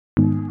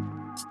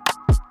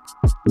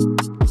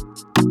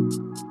Tervitused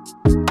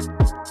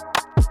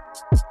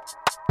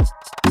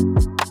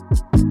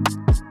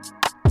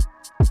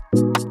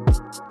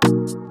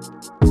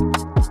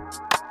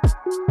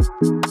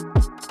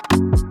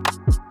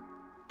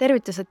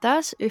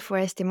taas YFU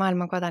Eesti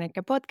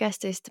maailmakodanike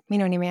podcastist.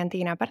 Minu nimi on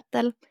Tiina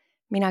Pärtel.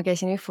 Mina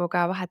käisin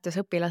YFUga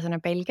vahetusõpilasena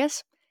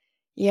Belgias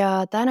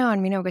ja täna on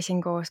minuga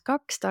siin koos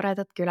 2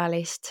 toredat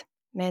külalist.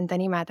 Nende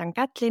nimed on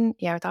Kättlin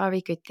ja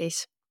Taavi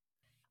Küttis.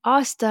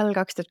 Aastal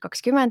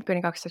 2020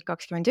 kuni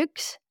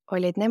 2021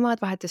 olid nemad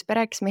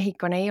vahetuspereks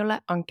Mehhiko neiule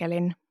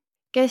Ankelyn,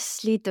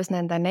 kes liitus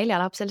nende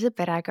 4-lapselise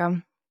perega.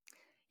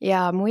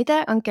 Ja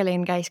muide,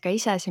 Ankelyn käis ka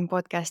ise siin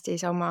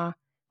podcastis oma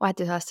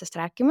vahetusaastast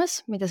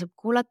rääkimas, mida saab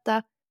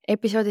kuulata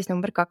episoodis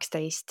number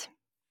 12.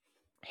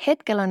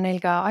 Hetkel on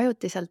neil ka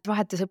ajutiselt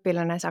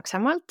vahetusõpilane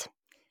Saksamaalt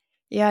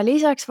ja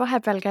lisaks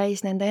vahepeal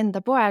käis nende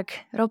enda poeg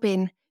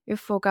Robin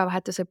YFUga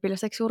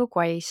vahetusõpilaseks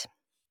Uruguaysse.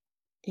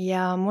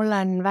 Ja mul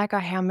on väga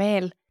hea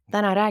meel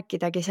täna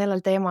rääkidagi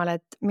sellel teemal,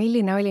 et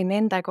milline oli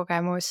nende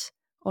kogemus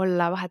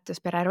olla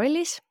vahetuspere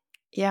rollis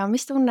ja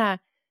mis tunne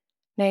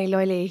neil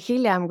oli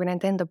hiljem, kui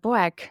nende enda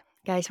poeg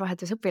käis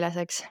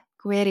vahetusõpilaseks,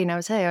 kui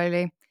erinev see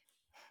oli.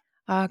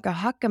 Aga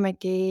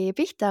hakkamegi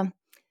pihta.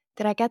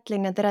 Tere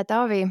Kättlin ja tere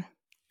Taavi.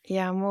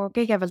 Ja mu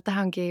kõigepealt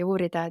tahangi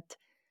uurida, et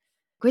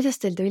kuidas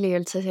teil tuli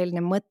üldse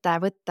selline mõte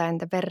võtta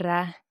enda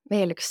perre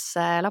veel üks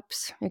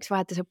laps, üks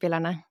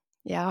vahetusõpilane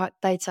ja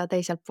täitsa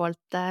teiselt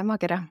poolt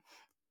maakera?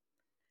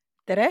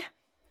 Tere!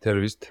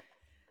 Tervist!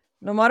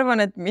 No ma arvan,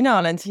 et mina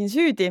olen siin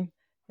süüdi.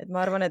 Et ma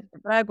arvan, et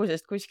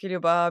praegusest kuskil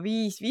juba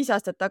 5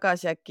 aastat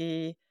tagasi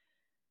äkki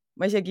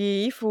ma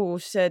isegi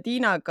YFUs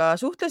Tiinaga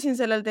suhtlesin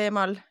sellel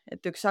teemal,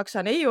 et üks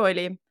saksa neiu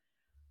oli,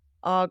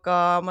 aga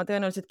ma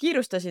tõenäoliselt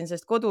kiirustasin,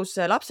 sest kodus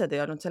lapsed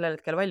ei olnud sellel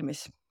hetkel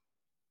valmis.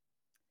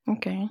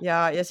 Okay.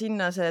 Ja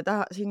sinna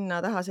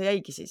taha see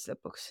jäigi siis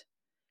lõpuks.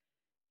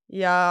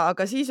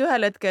 Aga siis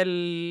ühel hetkel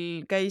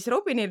käis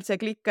Robinil see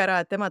klikk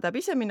ära, et tema tahab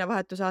ise minna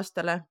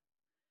vahetusaastale.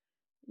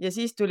 Ja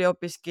siis tuli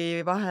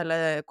hoopiski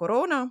vahele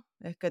koroona,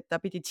 ehk et ta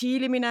pidi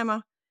Tšiili minema.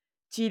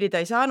 Tšiili ta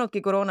ei saanudki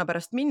koroona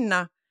pärast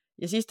minna.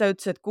 Ja siis ta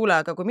ütles, et kuule,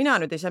 aga kui mina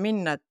nüüd ei saa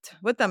minna, et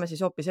võtame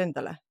siis hoopis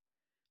endale.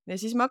 Ja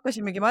siis me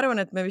hakkasimegi, ma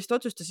arvan, et me vist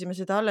otsustasime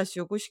seda alles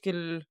ju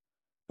kuskil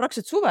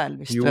praktiliselt suvel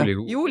vist.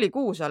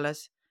 Juulikuus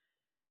alles.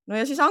 No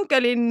ja siis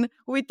Ankelyn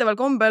huvitaval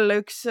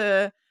kombel üks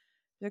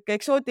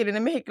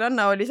eksootiline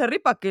mehhiklanna oli seal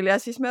ripakil ja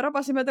siis me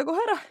rabasime ta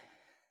kohe ära.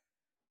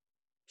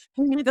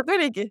 Nii ta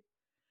tuligi.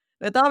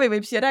 Ja Taavi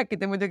võib siia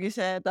rääkida muidugi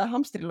seda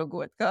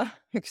hamstrilugu, et ka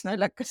üks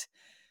naljakas.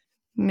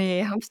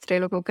 Nii,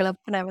 hamstrilugu kõlab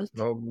põnevalt.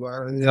 No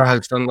jah,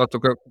 eks ta on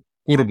natuke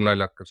kurb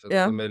naljakas,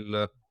 et meil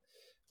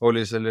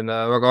oli selline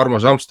väga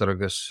armas hamster,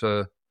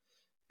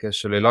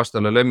 kes oli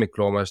lastele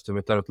lemmikloomast ja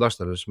mitte ainult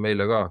lastele, siis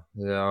meile ka.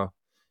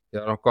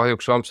 Ja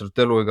kahjuks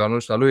hamstrite eluiga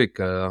on üsna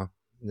lühike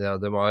ja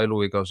tema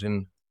eluiga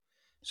siin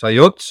sai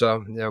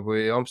otsa ja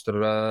kui hamster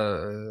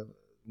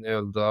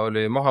nii-öelda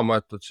oli maha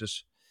maetud,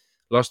 siis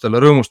lastele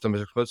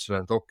rõõmustamiseks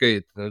mõtlesin, et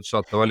okei, nüüd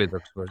saate valida,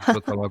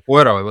 võtame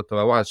koera või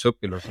võtame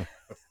vahetusõpilase.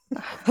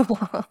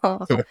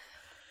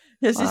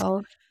 Ja siis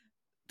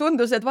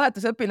tundus, et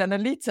vahetusõpilane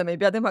on lihtsam, ei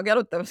pea temaga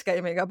jalutamas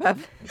käima iga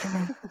päev.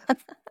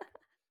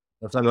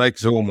 See on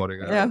väikese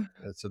huumoriga,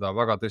 et seda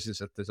väga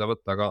tõsiselt ei saa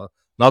võtta, aga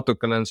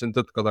natukene on siin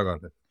tõtt ka taga.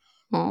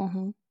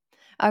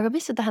 Aga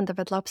mis see tähendab,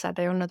 et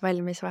lapsed ei olnud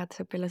valmis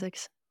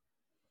vahetusõpilaseks?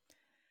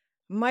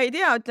 Ma ei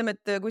tea, ütleme,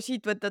 et kui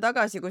siit võtta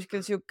tagasi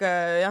kuskil siuke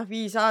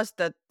 5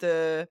 aastat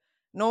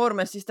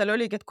noormees, siis tal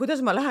oligi, et kuidas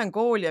ma lähen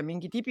kooli ja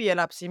mingi tibi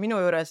elab siin minu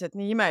juures, et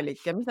nii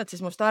imelik ja mis nad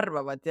siis must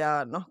arvavad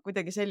ja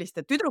kuidagi sellist,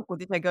 et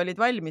tüdrukud isegi olid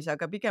valmis,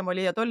 aga pigem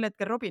oli ja tol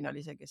hetkel Robin oli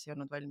see, kes ei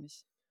olnud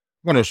valmis.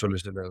 Vanus oli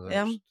selle.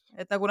 Jah,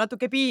 et nagu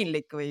natuke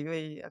piinlik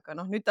või, aga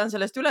nüüd ta on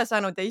sellest üle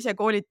saanud ja ise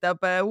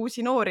koolitab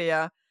uusi noori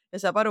ja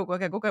saab aru, kui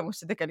äge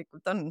kogemus see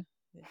tegelikult on.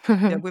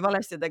 Ja kui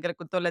valesti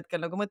tegelikult tol hetkel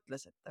nagu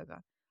mõtles, et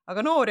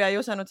aga noori ei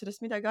osanud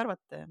sellest midagi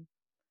arvata.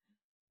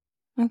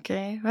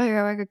 Okei,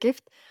 väga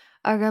kihvt.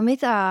 Aga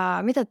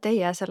mida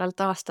teie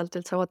sellelt aastalt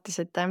üldse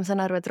ootasite? Ma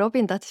saan aru, et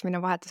Robin tahtis minna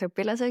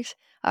vahetusõpilaseks,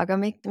 aga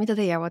mida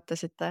teie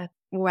ootasite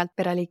uuelt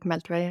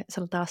pereliikmelt või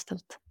sellelt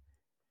aastalt?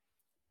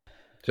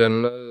 See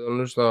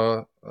on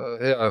üsna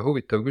hea ja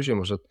huvitav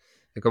küsimus, et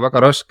ega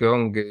väga raske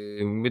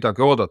ongi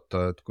midagi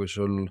oodata, et kui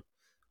sul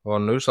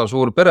on üsna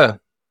suur pere,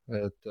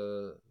 et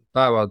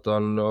päevad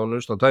on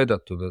üsna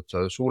täidetud, et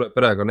suure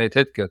perega neid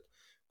hetki, et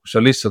kus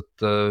sa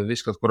lihtsalt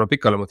viskad korra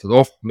pikale mõtled,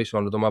 mis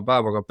ma nüüd oma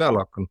päevaga peale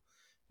hakkan.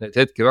 Neid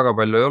hetki väga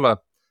palju ei ole,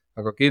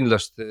 aga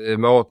kindlasti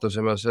me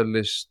ootasime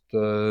sellist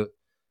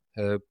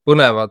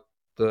põnevat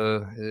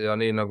ja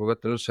nii nagu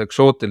võtlen üldse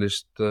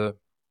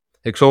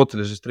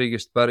eksootilisest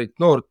riigist pärit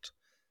noort,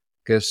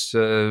 kes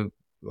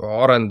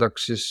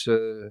arendaks siis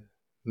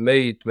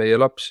meid, meie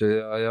lapsi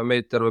ja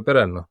meid terve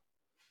perena.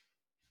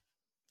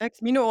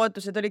 Eks minu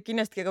ootused olid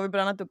kindlasti ka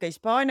võib-olla natuke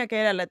hispaania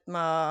keelel, et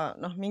ma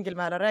mingil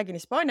määral räägin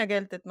hispaania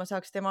keelt, et ma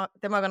saaks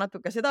temaga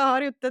natuke seda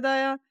harjutada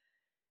ja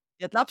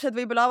et lapsed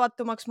võib-olla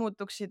avatumaks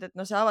muutuksid, et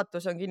see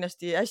avatus on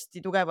kindlasti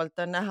hästi tugevalt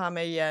on näha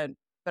meie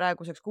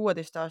praeguseks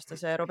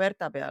 16-aastase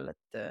Roberta peal,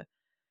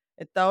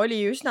 et ta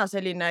oli üsna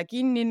selline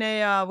kinnine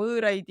ja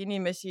võõraid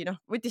inimesi,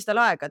 võttis tal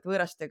aega, et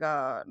võõrastega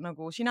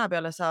nagu sina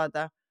peale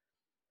saada.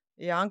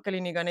 Ja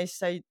Ankelyniga neist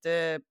said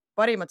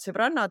parimad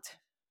sõbrannad,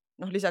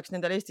 lisaks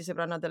nendele Eesti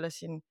sõbrannadele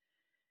siin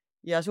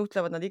ja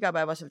suhtlevad nad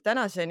igapäevaselt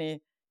tänaseni.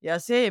 Ja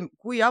see,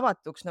 kui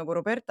avatuks nagu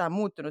Roberta on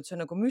muutunud, see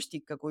on nagu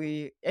müstika,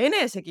 kui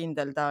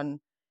enesekindel ta on.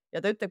 Ja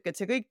ta ütlebki, et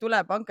see kõik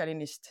tuleb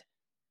Ankelynist.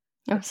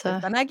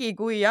 Ta nägi,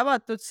 kui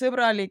avatud,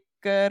 sõbralik,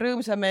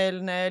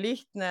 rõõmsameelne,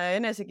 lihtne,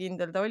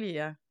 enesekindel ta oli.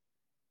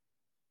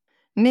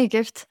 Nii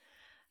kihvt.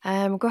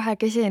 Ma kohe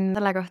küsin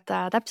selle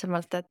kohta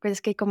täpsemalt, et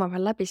kuidas kõik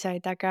omavahel läbi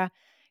said, aga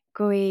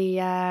kui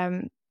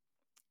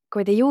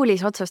te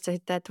juulis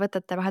otsustasite, et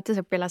võtate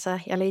vahetusõpilase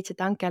ja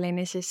leidsite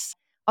Ankelyni, siis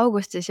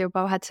augustis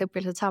juba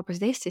vahetusõpilased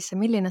saabusid Eestisse.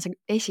 Milline see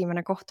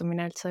esimene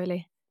kohtumine üldse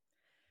oli?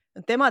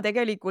 Tema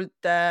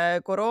tegelikult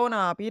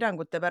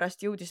koroonapiirangute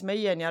pärast jõudis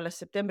meieni alles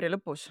septembri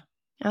lõpus.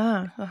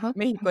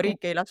 Mehhiko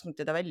riik ei lasknud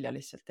teda välja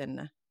lihtsalt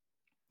enne.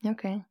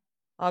 Okay.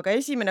 Aga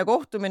esimene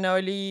kohtumine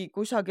oli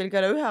kusagil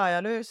kella 1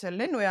 ajal öösel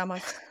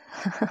lennujaamas.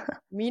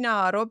 Mina,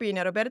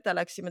 Robin ja Roberta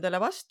läksime talle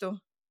vastu.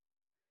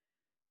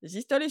 Ja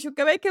siis ta oli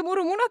siuke väike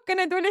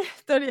murumunakene tuli,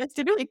 ta oli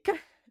hästi lühike.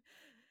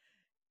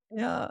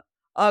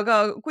 Aga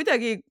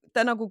kuidagi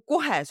ta nagu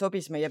kohe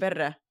sobis meie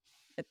perre.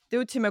 Et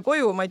jõudsime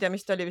koju, ma ei tea,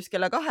 mis ta oli vist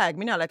kella 2,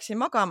 mina läksin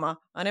magama,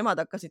 aga nemad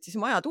hakkasid siis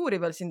maja tuuri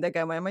veel siin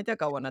tegema ja ma ei tea,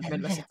 kaua nad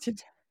meil lasid siin.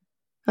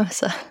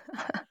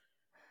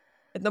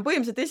 Et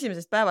põhimõtteliselt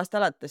esimesest päevast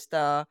alates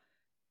ta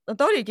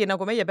oligi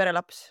nagu meie pere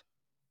laps.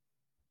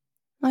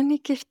 Nii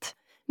kihvt,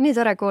 nii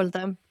tore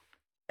kuulda.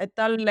 Et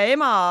talle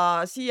ema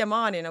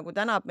siiamaani nagu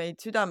tänab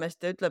meid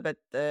südamest ja ütleb,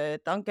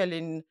 et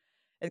Ankelyn,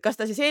 et kas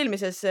ta siis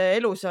eelmises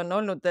elus on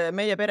olnud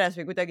meie peres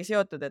või kuidagi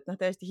seotud, et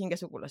täiesti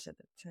hingesugulased.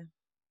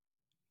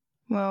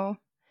 Wow.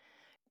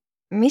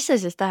 Mis see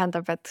siis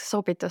tähendab, et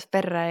sobitus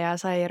perre ja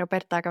sai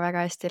Robertaga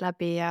väga hästi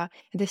läbi ja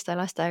teiste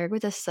lastega?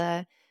 Kuidas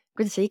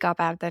see iga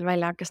päev teil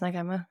välja hakkas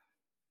nägema?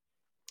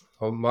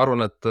 Ma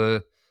arvan, et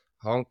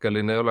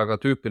Ankelyn ei ole ka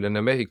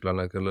tüüpiline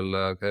mehhiklane,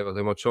 kellel käivad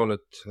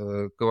emotsioonid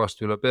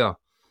kõvasti üle pea.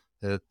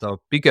 Et ta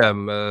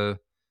pigem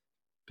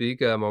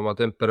oma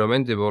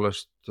temperamendi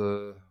poolest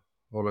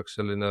oleks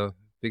selline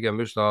pigem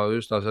üsna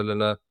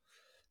selline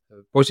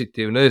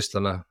positiivne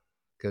eestlane,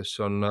 kes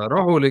on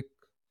rahulik,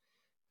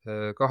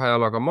 2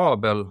 jalaga maa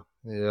peal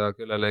ja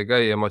kellel ei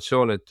käi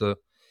emotsioonid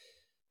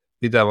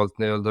pidevalt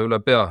nii-öelda üle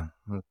pea.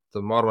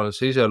 Et ma arvan, et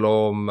see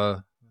iseloom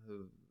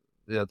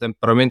ja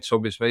temperament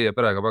sobis meie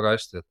perega väga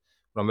hästi. Et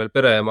kuna meil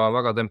pereema on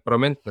väga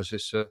temperamentne,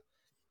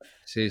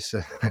 siis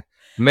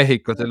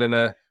Mehhiko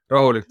selline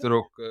rahulik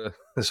tüdruk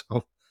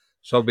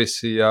sobis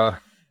siia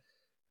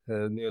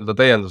nii-öelda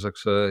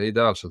täienduseks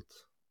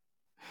ideaalselt.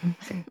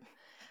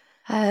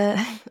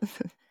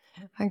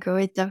 Väga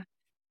huvitav.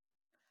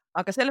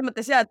 Aga selles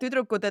mõttes et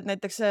tüdrukud, et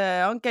näiteks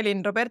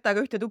Ankelyn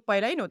Robertaga ühte tuppa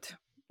ei läinud,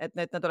 et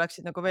nad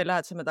oleksid nagu veel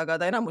lähedasemad, aga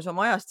ta enamus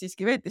oma ajast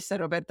siiski veetis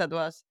seal Roberta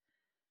toas.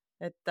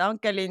 Et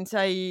Ankelyn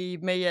sai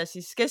meie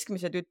siis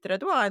keskmise tütre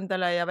toa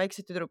endale ja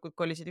väiksed tüdrukud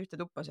kolisid ühte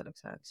tuppa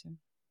selleks ajaks.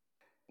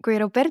 Kui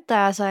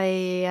Roberta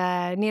sai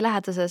nii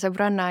lähedase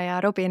sõbranna ja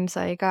Robin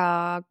sai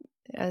ka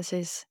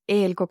siis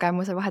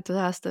eelkogemuse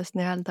vahetusaastast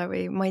nii-öelda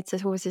või maitse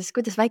suu, siis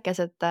kuidas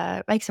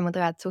väiksemad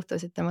õed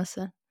suhtusid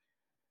temasse?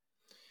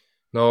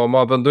 No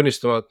ma pean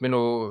tunnistama, et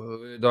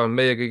ta on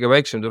meie kõige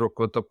väiksem tüdruk,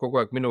 võtab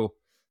kogu aeg minu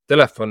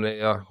telefoni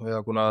ja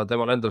kuna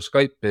temal endal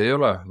Skype'i ei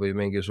ole või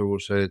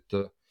mingisuguseid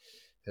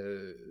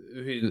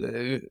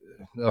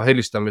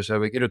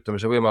helistamise või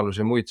kirjutamise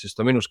võimalusi muid, siis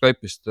ta minu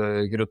Skype'ist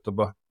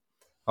kirjutab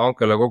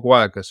Ankele kogu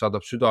aeg,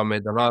 saadab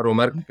südameid ja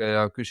naerumärke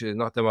ja küsib,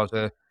 tema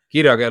see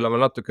kirjakeel on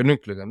natuke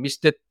nünkliga, mis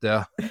teete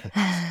ja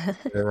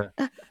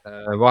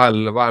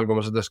vahel, kui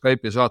ma seda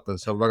Skype'i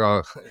saatan, see on väga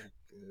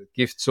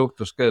kihvt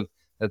suhtluskeel,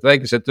 et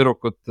väikesed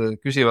tüdrukud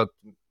küsivad,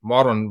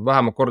 ma arvan,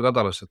 vähemalt kord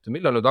nädalas, et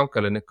millal nüüd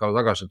Ankelyn ikka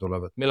tagasi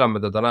tuleb, et millal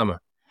me teda näeme.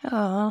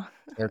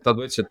 Et nad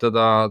võtsid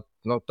teda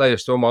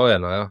täiesti oma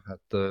õena,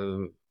 et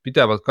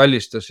pidevalt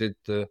kallistasid,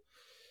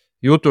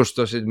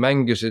 jutustasid,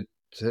 mängisid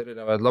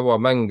erinevaid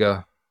lauamänge.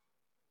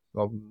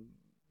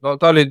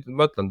 Ta oli,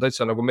 ma ütlen,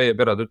 täitsa nagu meie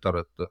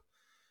peretütar, et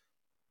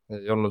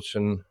ei olnud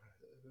siin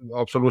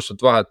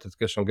absoluutselt vahet, et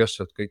kes on kes,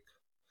 et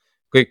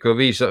kõik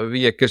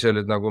viiekesi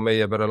olid nagu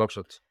meie pere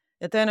lapsed.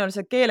 Ja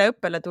tõenäoliselt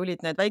keeleõppele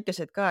tulid need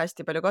väikesed ka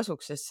hästi palju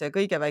kasuks, sest see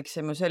kõige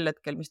väiksem ju sel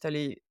hetkel, mis ta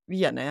oli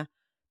 5. ja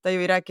ta ju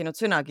ei rääkinud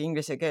sõnagi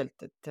inglise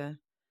keelt, et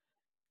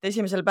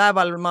esimesel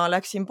päeval ma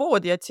läksin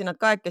poodi, jätsin nad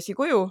kahekesi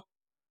koju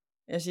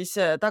ja siis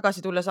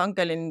tagasi tulles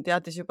Ankelyn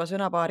teadis juba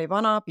sõnapaari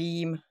vana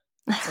piim.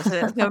 Ja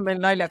see on meil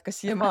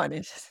naljakas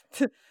siiamaani.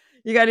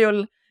 Igal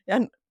juhul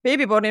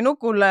beebiborni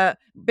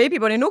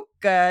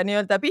nukk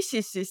nii-öelda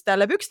pissis siis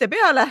talle pükste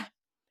peale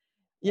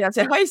ja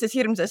see haises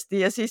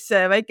hirmsasti ja siis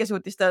väike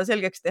suutis ta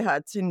selgeks teha,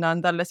 et sinna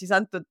on talle siis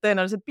antud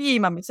tõenäoliselt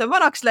piima, mis on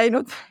vanaks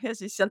läinud ja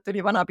siis sealt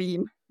tuli vana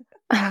piim.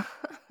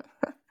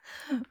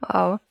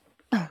 Wow.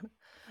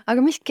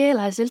 Aga mis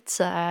keeles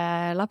üldse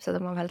lapsed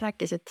omavahel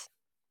rääkisid?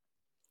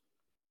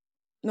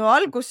 No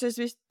alguses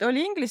vist oli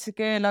inglise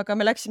keel, aga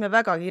me läksime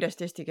väga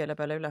kiiresti eesti keele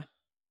peale üle.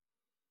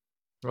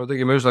 No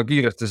tegime üsna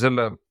kiiresti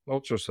selle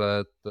otsuse,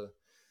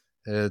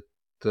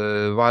 et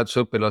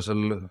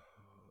vahetusõpilasel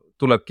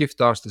tuleb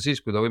kihvt aasta siis,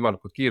 kui ta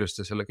võimalikult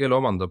kiiresti selle keele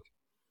omandab.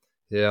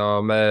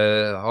 Ja me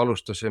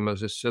alustasime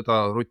siis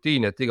seda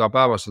rutiini, et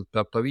igapäevaselt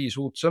peab ta 5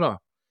 uut sõna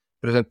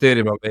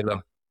presenteerima meile.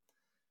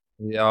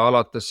 Ja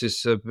alates siis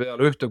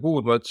peale 1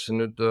 kuud ma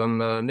ütlesin, nüüd on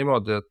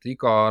niimoodi, et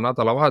iga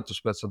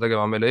nädalavahetus pead sa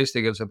tegema meile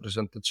eestikeelse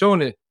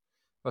presentatsiooni.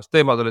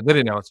 Teemad olid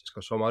erinevad siis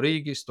kas oma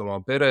riigist,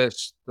 oma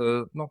perest,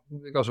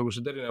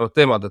 igasugused erinevad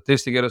teemad, et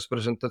eesti keeles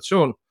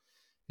presentatsioon.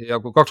 Ja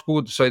kui 2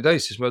 kuud sai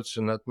täis, siis ma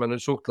ütlesin, et me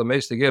nüüd suhtleme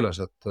eesti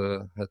keeles,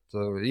 et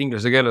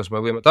inglise keeles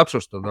me võime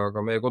täpsustada,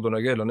 aga meie kodune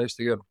keel on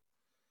eesti keel.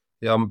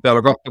 Ja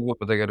peale 2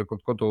 kuud me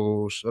tegelikult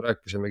kodus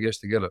rääkisimegi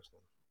eesti keeles.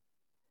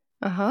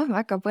 Ahah,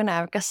 väga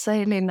põnev. Kas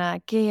selline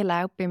keele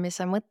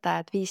õppimise mõte,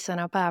 et 5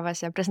 sõna päevas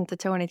ja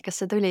presentatsioonid,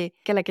 kas see tuli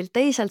kellelgi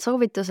teiselt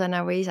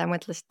soovitusena või ise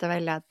mõtlesite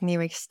välja, et nii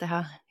võiks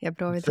teha ja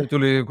proovida? See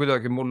tuli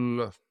kuidagi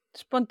mul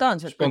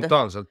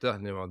spontaanselt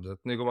jah, niimoodi,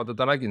 et nii kui ma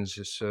teda nägin,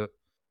 siis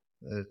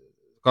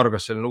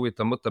kargas selline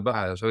huvitav mõte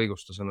pähe ja see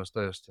õigustas ennast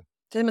täiesti.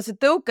 Selles mõttes,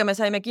 et tõuke me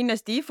saime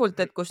kindlasti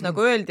IFU-lt, et kus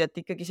nagu öeldi,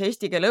 et ikkagi see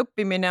eesti keele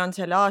õppimine on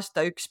selle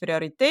aasta üks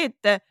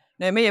prioriteete.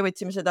 No ja meie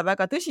võtsime seda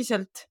väga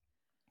tõsiselt.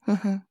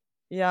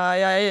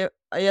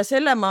 Ja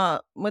selle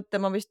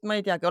mõtte ma vist, ma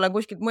ei teagi, olen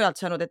kuskilt mujalt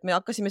saanud, et me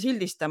hakkasime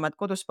sildistama, et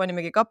kodus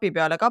panimegi kapi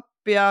peale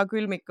kapp ja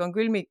külmik on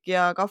külmik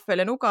ja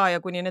kahvel ja nuga ja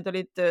kuni need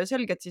olid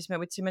selged, siis me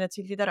võtsime need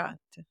sildid ära.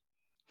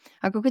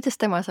 Aga kuidas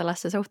tema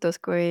sellesse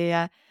suhtus,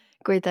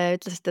 kui te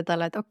ütlesite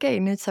talle, et okei,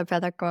 nüüd sa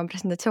pead hakkama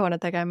presentatsioone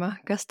tegema?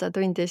 Kas ta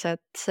tundis,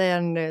 et see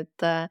on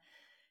nüüd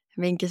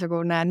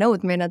mingisugune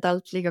nõudmine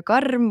talt liiga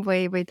karm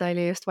või ta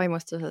oli just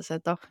vaimustuses,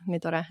 et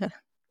nii tore?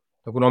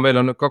 No kuna meil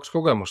on nüüd 2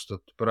 kogemust,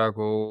 et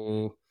praegu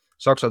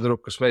saksa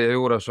tüdruk, kes meie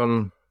juures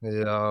on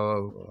ja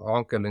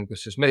Ankelyn,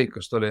 kes siis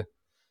Mehhikost oli,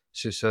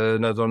 siis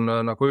need on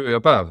nagu öö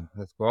ja päev.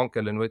 Et kui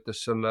Ankelyn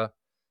võttis selle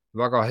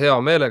väga hea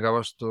meelega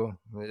vastu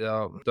ja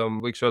ta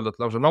võiks öelda, et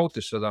lausa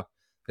nautis seda,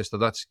 kes ta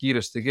tahtis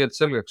kiiresti keelt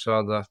selgeks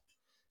saada,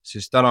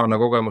 siis tänane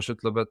kogemus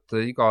ütleb, et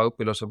iga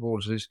õpilase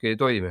puhul see siiski ei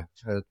toimi.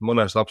 Et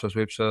mõnes lapses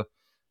võib see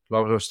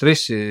lausa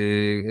stressi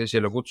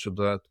esile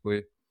kutsuda, et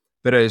kui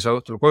pereisa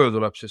õhtul koju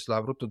tuleb, siis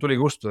läheb ruttu tuli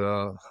kustu ja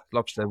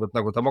laps teeb, et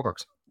nagu ta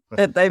magaks.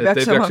 Et ei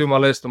peaks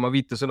jumala eest oma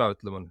 5 sõna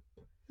ütlema.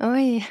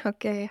 Oi,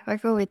 okei,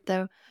 väga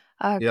huvitav.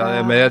 Ja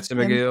me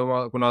jätsimegi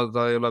kuna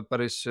ta ei ole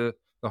päris,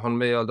 on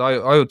meie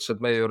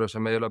ajutiselt meie juures ja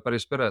me ei ole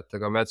päris peret,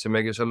 aga me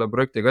jätsimegi selle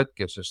projekti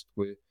katki, sest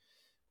kui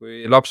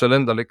lapsel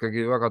endal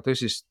ikkagi väga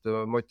tõsist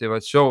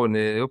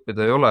motivatsiooni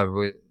õppida ei ole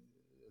või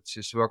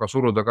siis väga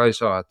suruda ka ei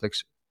saa, et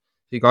eks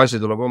iga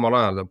asi tuleb omal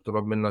ajal ja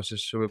tuleb minna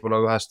siis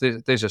võib-olla ühes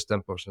teises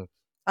tempos.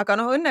 Aga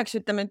õnneks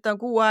ütleme, et ta on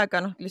 6 aega,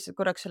 lihtsalt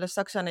korraks sellest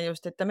saksa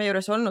neiust, et ta meie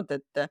juures olnud,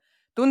 et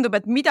tundub,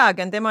 et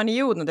midagi on temani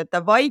jõudnud, et ta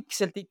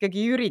vaikselt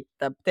ikkagi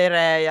üritab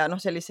tere ja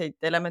selliseid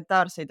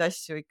elementaarseid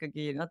asju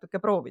ikkagi natuke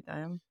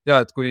proovida. Ja,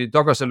 et kui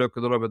tagasilööke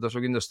tuleb, et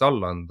tasu kindlasti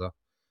alla anda.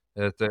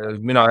 Et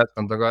mina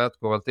jätkan taga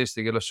jätkuvalt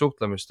eesti keeles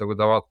suhtlemist ja kui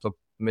ta vaatab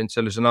mind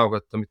sellise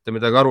näoga, et ta mitte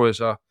midagi aru ei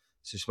saa,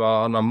 siis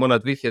ma annan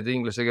mõned vihjed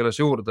inglise keeles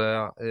juurde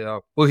ja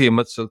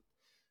põhimõtteliselt,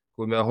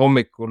 kui me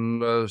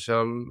hommikul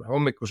seal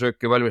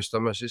hommikusööki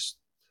valmistame, siis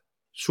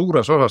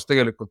suures osas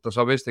tegelikult ta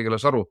saab eesti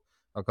keeles aru,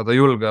 aga ta ei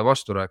julge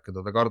vastu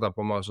rääkida, ta kardab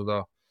oma seda,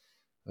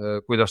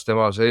 kuidas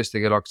tema see eesti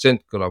keele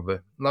aktsent kõlab.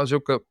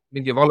 Siuke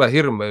mingi vale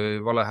hirm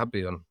või vale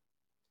häbi on.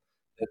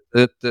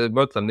 Et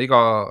ma ütlen, iga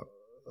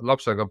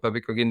lapsega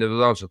peab ikkagi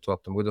individuaalselt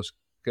vaatama, kuidas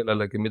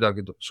kellelegi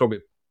midagi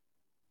sobib.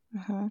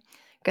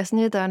 Kas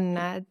nüüd on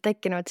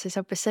tekkinud siis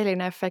hoopis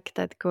selline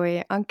efekt, et kui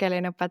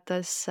Ankelyn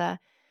õpetas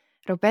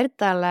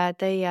Robertale,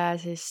 teie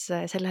siis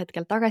sel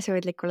hetkel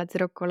tagasihoidlikule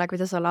tüdrukule,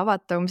 kuidas olla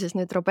avatum, siis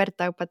nüüd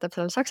Roberta õpetab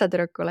selle saksa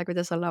tüdrukule,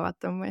 kuidas olla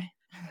avatum või?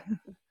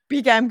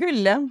 Pigem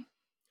küll, jah.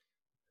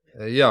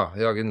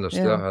 Ja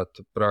kindlasti jah,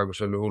 et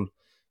praegusel juhul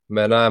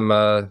me näeme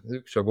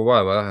üksjagu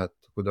vaeva jah,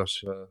 et kuidas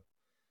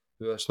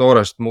ühest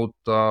noorest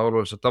muuta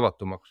oluliselt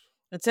avatumaks.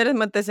 Et selles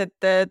mõttes, et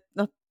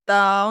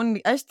ta on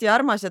hästi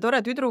armas ja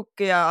tore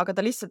tüdruk, aga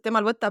ta lihtsalt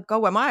temal võtab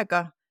kauem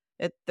aega,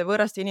 et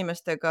võõraste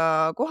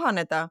inimestega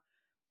kohaneda.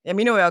 Ja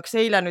minu jaoks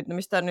eile nüüd,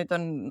 mis ta nüüd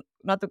on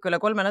natuke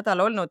üle 3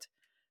 nädala olnud,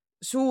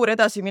 suur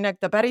edasiminek,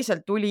 ta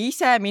päriselt tuli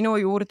ise minu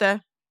juurde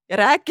ja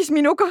rääkis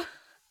minuga.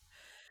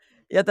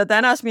 Ja ta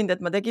tänas mind,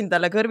 et ma tegin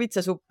talle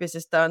kõrvitsasuppi,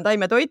 sest ta on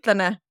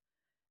taimetoitlane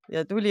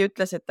ja tuli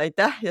ütles, et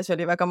aitäh ja see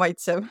oli väga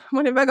maitsev.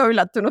 Ma olin väga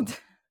üllatunud.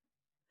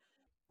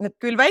 Et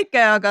küll väike,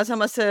 aga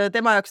samas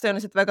tema jaoks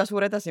tõenäoliselt väga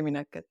suur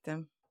edasiminek.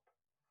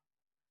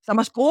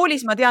 Samas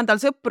koolis ma tean,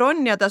 tal sõpru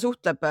on ja ta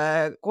suhtleb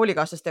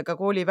koolikaaslastega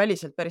kooli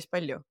väliselt päris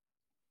palju.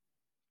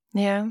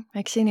 Jah,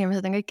 eks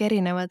inimesed on kõik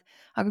erinevad,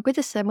 aga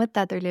kuidas see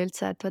mõte tuli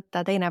üldse, et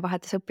võtta teine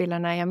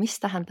vahetusõpilane ja mis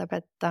tähendab,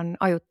 et on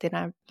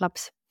ajutine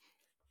laps?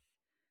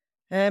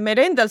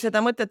 Meil endal seda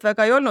mõtet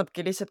väga ei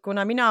olnudki, lihtsalt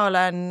kuna mina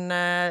olen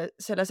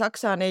selle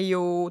saksa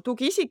neiu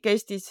tugiisik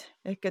Eestis,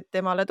 ehk et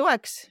temale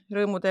toeks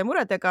rõõmude ja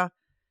muredega.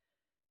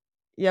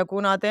 Ja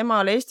kuna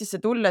temal Eestisse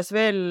tulles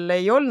veel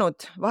ei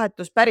olnud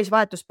päris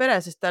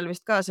vahetuspere, sest tal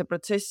vist ka see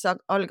protsess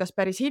algas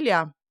päris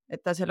hilja,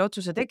 et ta selle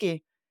otsuse tegi,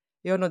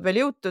 ei olnud veel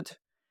jõutud,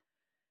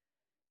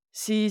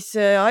 siis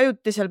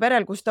ajutisel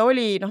perel, kus ta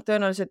oli,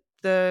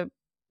 tõenäoliselt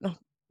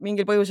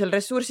mingil põhjusel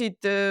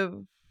ressursid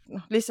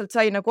lihtsalt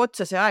sai nagu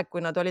otsa see aeg,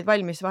 kui nad olid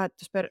valmis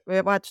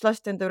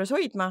vahetuslast enda juures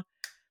hoidma.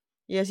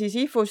 Ja siis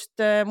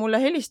YFU-st mulle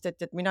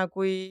helistati, et mina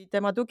kui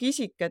tema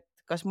tugiisik, et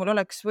kas mul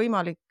oleks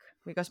võimalik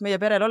või kas meie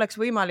perel oleks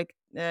võimalik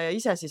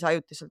ise siis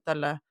ajutiselt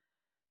talle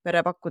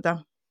pere pakkuda.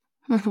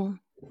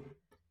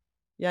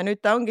 Ja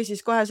nüüd ta ongi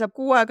siis kohe saab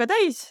 6 aega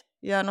täis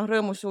ja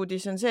rõõmus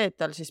uudis on see, et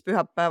tal siis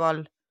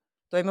pühapäeval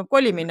toimub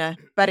kolimine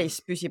päris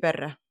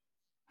püsiperre.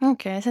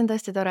 Okei, see on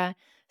tõesti tore,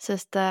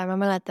 sest ma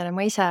mäletan, et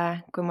ma ise,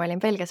 kui ma olin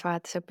Belgias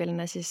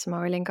vahetusõpilane, siis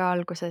ma olin ka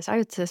alguses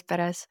ajutises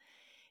peres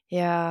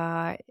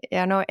ja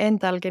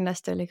endal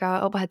kindlasti oli ka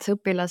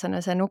vahetusõpilasena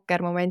see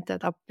nukker moment,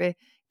 et appi,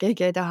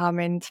 keegi ei taha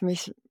mind,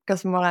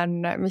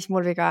 mis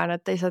mul viga on,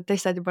 et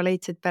teised juba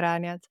leidsid pere,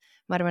 nii et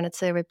ma arvan, et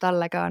see võib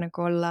talle ka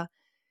nagu olla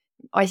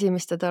asi,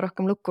 mis teda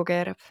rohkem lukku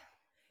keerab.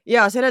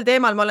 Ja sellel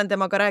teemal ma olen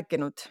temaga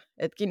rääkinud,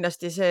 et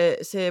kindlasti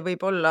see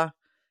võib olla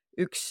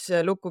üks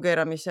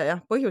lukkukeeramise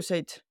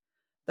põhjuseid,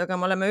 aga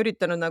me oleme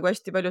üritanud nagu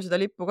hästi palju seda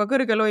lippu ka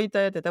kõrgel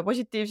hoida ja teda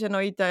positiivsena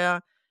hoida ja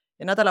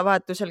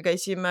nädalavahetusel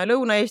käisime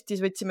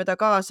Lõuna-Eestis, võtsime ta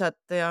kaasa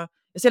ja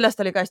sellest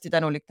oli ka hästi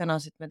tänulik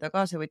tänas, et me ta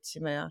kaasa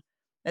võtsime ja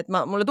et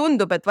mulle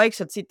tundub, et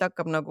vaikselt siit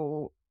hakkab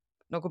nagu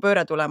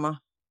pööre tulema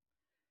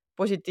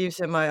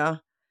positiivsema ja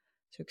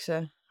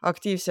siukse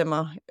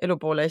aktiivsema elu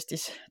poole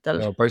Eestis.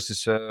 Ja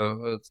paistis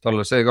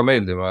talle see ka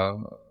meeldima,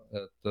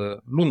 et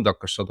lund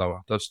hakkas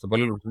sadama. Ta ütles, ta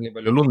pole nii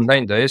palju lund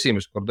näinud ja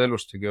esimest korda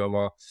elus tegi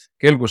oma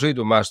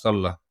kelgusõidu mäest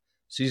alla.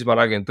 Siis ma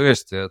nägin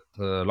tõesti,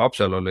 et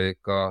lapsel oli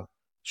ikka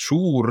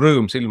suur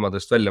rõõm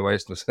silmadest välja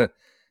paistmas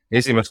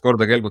esimest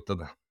korda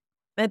kelgutada.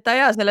 Et ta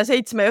ja selle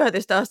 7 ja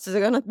 11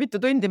 aastasega nad mitu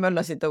tundi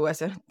möllasid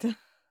õues.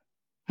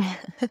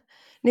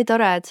 Nii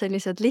tore, et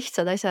sellised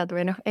lihtsad asjad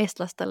või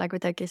eestlastele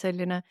kuidagi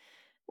selline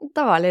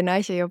tavaline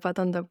asi juba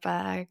tundub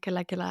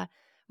kellelegi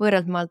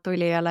võõralt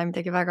tulijale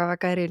midagi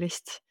väga-väga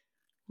erilist.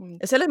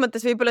 Ja selles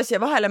mõttes võib-olla siia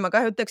vahele ma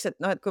ka ütleks,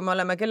 et kui me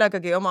oleme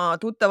kellegagi oma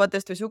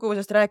tuttavatest või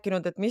suguvusest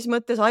rääkinud, et mis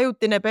mõttes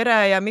ajutine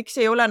pere ja miks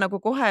ei ole nagu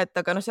kohe, et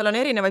aga seal on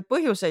erinevaid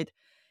põhjuseid.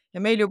 Ja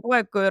meil ju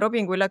poeg, kui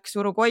Robin, kui läks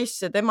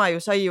Uruguaysse, tema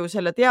ju sai ju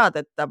selle teada,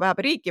 et ta peab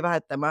riiki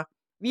vahetama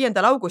 5.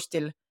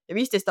 augustil ja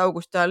 15.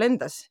 august ta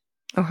lendas.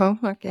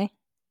 Okei.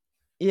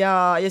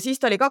 Ja siis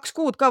ta oli 2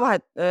 kuud ka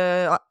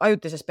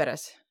ajutises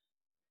peres.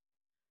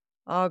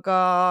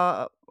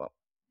 Aga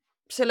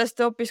sellest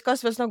hoopis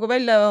kasvas nagu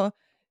välja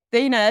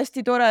teine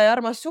hästi tore ja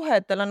armas suhe,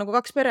 et tal on nagu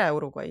 2 pere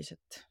Uruguay's.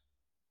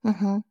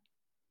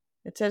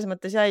 Et selles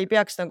mõttes ei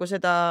peaks nagu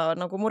seda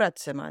nagu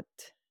muretsema,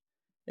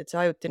 et see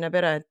ajutine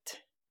pere, et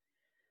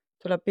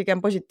tuleb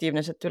pigem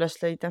positiivne sealt üles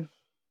leida.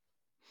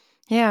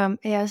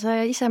 Ja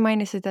sa ise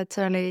mainisid, et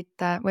sa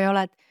olid või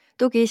oled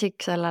tugiisik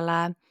sellele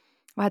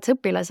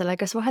vahetusõpilasele.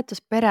 Kas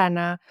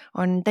vahetusperena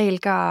on teil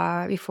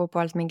ka YFU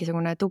poolt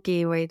mingisugune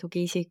tugi või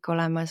tugiisik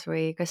olemas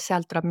või kas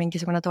sealt tuleb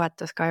mingisugune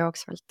toetus ka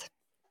jooksvalt?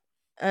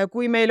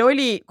 Kui me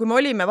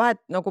olime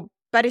nagu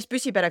päris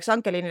püsipereks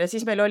Ankelynile,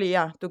 siis meil oli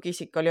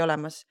tugiisik oli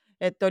olemas,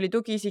 et oli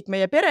tugiisik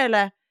meie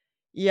perele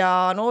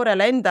ja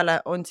noorele endale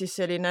on siis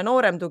selline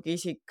noorem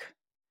tugiisik,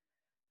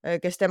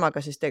 kes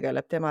temaga siis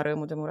tegeleb, tema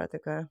rõõmude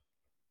muredega.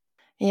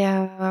 Ja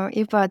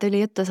juba tuli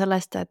juttu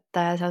sellest, et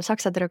seal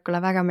saksa tüdrukule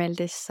väga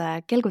meeldis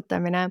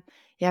kelgutamine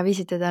ja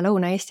viisite ta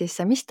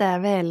Lõuna-Eestisse. Mis te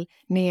veel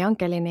nii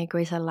Ankelyni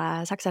kui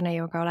selle saksa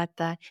neiuga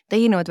olete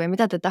teinud või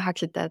mida te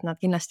tahaksite, et nad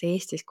kindlasti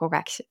Eestis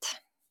kogeksid?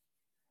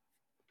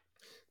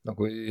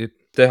 Kui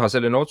teha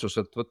selline otsus,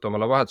 et võtta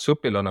omale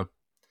vahetusõpilane,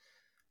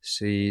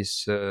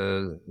 siis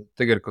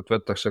tegelikult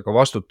võetakse ka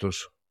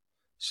vastutus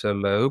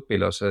selle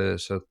õpilase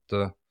ees,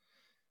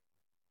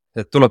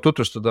 et tuleb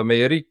tutvustada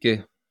meie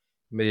riiki,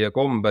 meie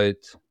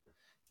kombeid,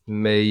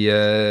 meie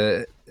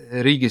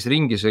riigis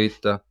ringi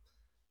sõita.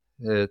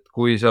 Et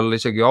kui seal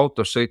isegi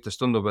autos sõites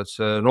tundub, et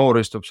see noor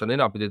istub seal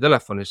ninapidi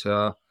telefonis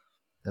ja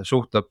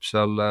suhtleb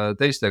seal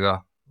teistega,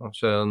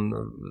 see on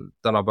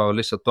tänapäeval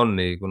lihtsalt on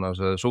nii, kuna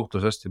see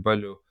suhtlus hästi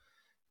palju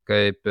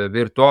käib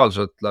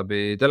virtuaalselt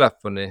läbi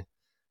telefoni,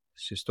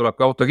 siis tuleb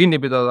ka auto kinni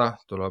pidada,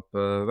 tuleb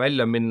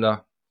välja minna,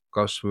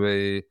 kas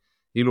või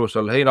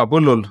ilusal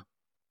heinapõllul,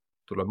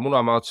 tuleb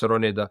munamaatse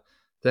ronida,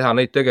 teha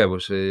neid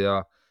tegevusi ja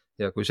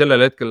kui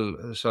sellel hetkel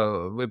sa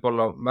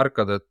võib-olla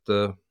märkad, et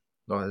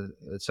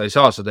sa ei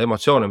saa seda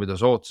emotsioone, mida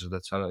sa ootasid,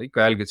 et sa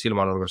ikka jälgid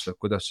silmanurgast, et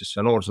kuidas siis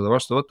see noor seda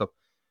vastu võtab.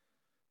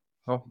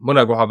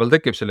 Mõne koha peal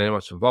tekib selline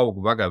emotsioon, vau,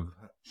 kui vägev,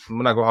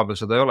 mõne koha peal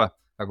seda ei ole,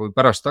 aga kui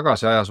pärast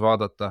tagasi ajas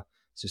vaadata,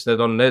 siis need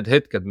on need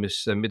hetked,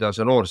 mida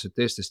see noor siit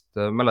Eestist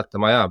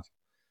mäletama jääb.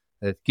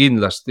 Et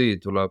kindlasti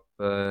tuleb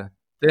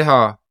teha,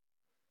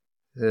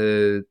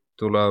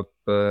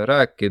 tuleb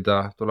rääkida,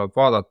 tuleb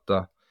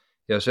vaadata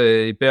ja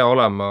see ei pea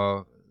olema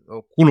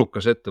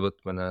kulukas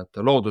ettevõtmine,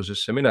 et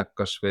loodusesse minek,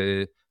 kas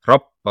või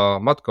rappa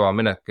matkava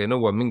minek ei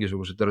nõua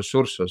mingisuguseid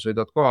ressursse,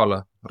 sõidad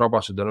kohale,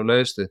 rabasid on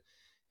üle Eesti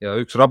ja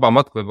üks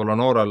rabamatk võib olla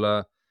noorele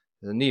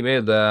nii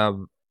meelde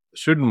jääv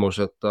sündmus,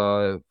 et ta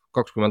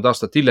 20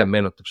 aastat hiljem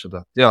meenutab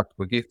seda, tead,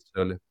 kui kihvt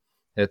see oli.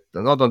 et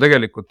nad on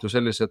tegelikult ju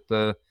sellised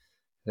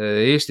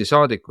Eesti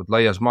saadikud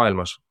laias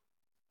maailmas.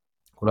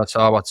 Kui nad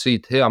saavad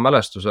siit hea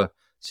mälestuse,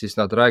 siis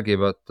nad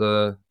räägivad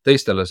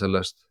teistele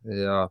sellest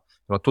ja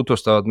nad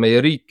tutvustavad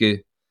meie riiki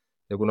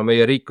ja kuna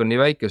meie riik on nii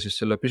väike, siis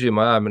selle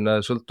püsima jäämine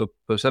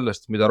sõltub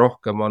sellest, mida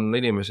rohkem on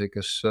inimesi,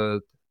 kes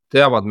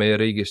teavad meie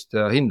riigist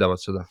ja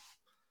hindavad seda.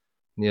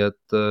 Nii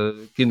et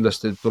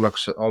kindlasti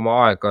tuleks oma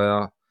aega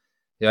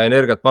ja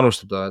energiat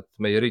panustada, et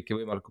meie riiki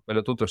võimalikult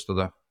palju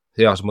tutvustada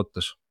heas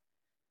mõttes.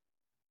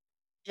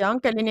 Ja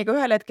Ankeliniga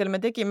ühel hetkel me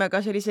tegime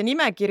ka sellise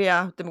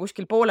nimekirja, ütleme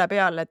kuskil poole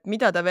peal, et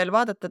mida ta veel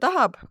vaadata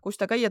tahab, kus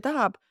ta käia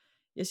tahab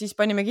ja siis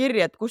panime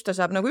kirja, et kus ta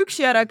saab nagu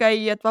üksi ära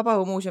käia, et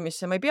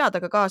Vabaõhumuuseumisse ma ei pea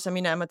taga kaasa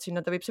minema, et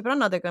sinna ta võib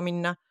sõbrannadega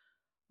minna,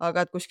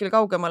 aga et kuskil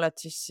kaugemal,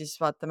 et siis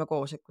vaatame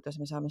koos, et kuidas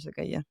me saame seal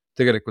käia.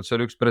 Tegelikult see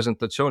oli üks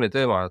presentatsiooni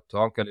teema, et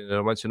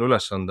Ankelinile ma andsin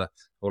ülesande,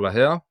 ole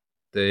hea,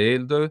 tee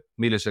eeltöö,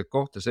 milliseid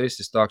kohti sa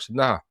Eestis tahaksid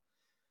näha.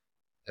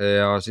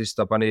 Ja siis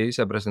ta pani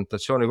ise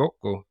presentatsiooni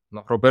kokku,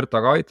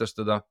 Roberta ka aitas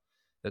teda,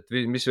 et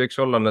mis võiks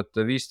olla need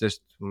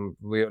 15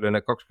 või oli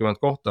need 20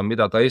 kohta,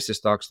 mida ta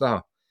Eestis tahaks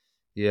näha.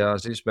 Ja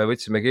siis me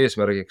võtsimegi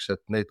eesmärgiks,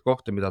 et neid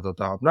kohti, mida ta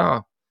tahab näha,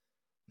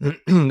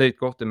 neid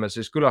kohti me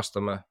siis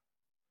külastame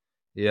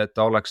ja et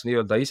ta oleks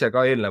nii-öelda ise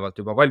ka eelnevalt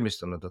juba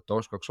valmistunud, et ta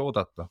oskaks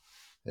oodata.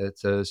 Et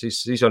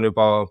siis on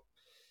juba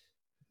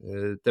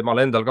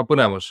temal endal ka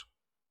põnevus,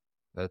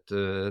 et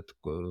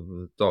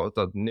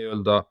ta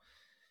nii-öelda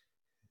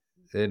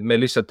me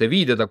lihtsalt ei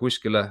vii teda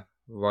kuskile,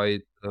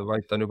 vaid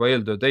ta on juba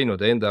eeltöö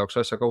teinud ja enda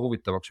jaoks asja ka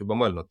huvitavaks juba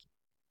mõelnud.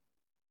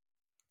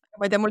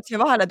 Ma ei tea, mul siia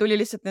vahele tuli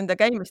lihtsalt nende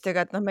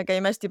käimistega, et me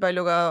käime hästi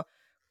palju ka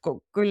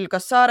küll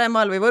kas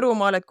Saaremaal või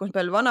Võrumaal, et kus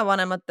veel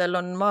vanavanematel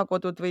on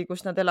maakodud või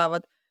kus nad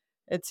elavad,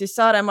 et siis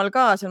Saaremaal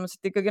ka selles mõttes,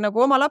 et ikkagi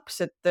nagu oma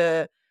laps, et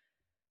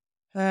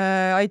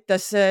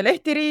aitas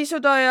lehti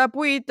riisuda ja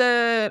puid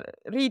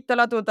riita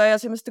laduda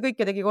ja selles mõttes ta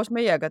kõike tegi koos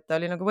meiega, et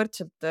ta oli nagu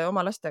võrdselt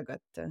oma lastega,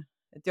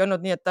 et ei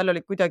olnud nii, et tal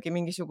olid kuidagi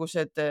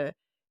mingisugused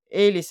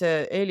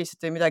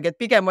eelised või midagi, et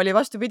pigem oli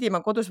vastupidi,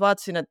 ma kodus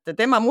vaatasin, et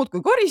tema muudkui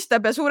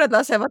koristab ja suured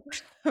lasevad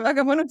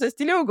väga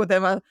mõnusasti liugu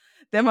tema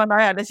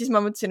najal ja siis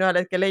ma mõtlesin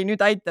ühel hetkel, ei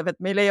nüüd aitab, et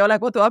meil ei ole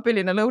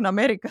koduabiline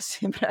Lõuna-Ameerikas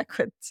siin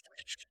praegu, et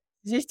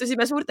siis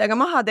istusime suurtega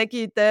maha,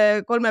 tegid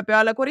 3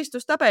 peale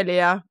koristustabeli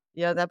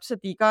ja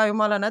täpselt iga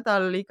jumala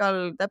nädal,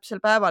 igal täpsel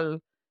päeval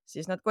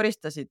siis nad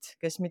koristasid,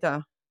 kes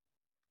mida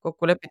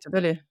kokku lepitud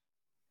oli.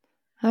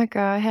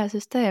 Väga hea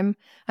süsteem.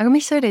 Aga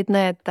mis olid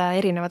need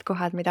erinevad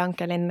kohad, mida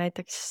Ankelyn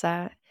näiteks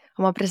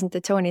oma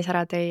presentatsioonis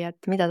ära tõi,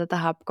 et mida ta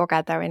tahab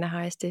kogeda või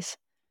näha Eestis?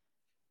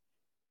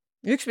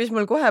 Üks, mis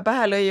mul kohe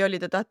pähe lõi, oli,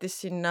 ta tahtis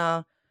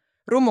sinna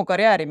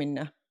rummukarjääri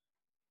minna.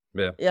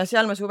 Ja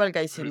seal me suvel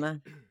käisime.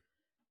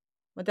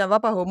 Ma tean,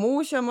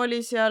 Vahetusumuuseum oli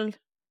seal.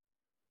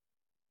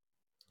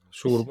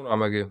 Suur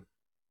Punamägi.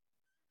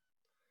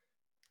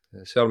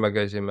 Seal me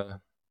käisime.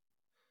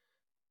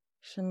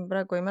 See ma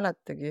praegu ei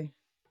mäletagi.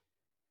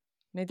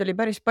 Neid oli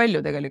päris palju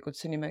tegelikult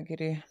see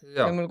nimekiri.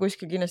 Ja mul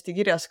kuskil kindlasti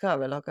kirjas ka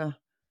veel, aga...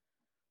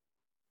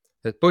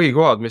 Et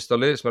põhikohad, mis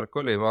tal eesmärk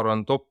oli, ma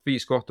arvan, top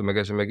 5 kohta me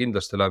käisime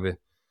kindlasti läbi.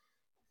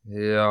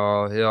 Ja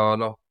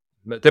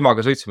me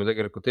temaga sõitsime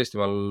tegelikult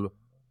Eestimaal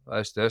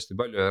hästi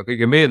palju ja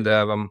kõige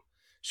meeldejäävam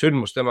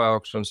sündmus tema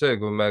jaoks on see,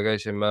 kui me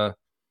käisime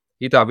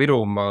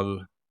Ida-Virumaal,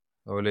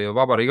 oli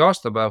vabariigi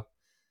aastapäev,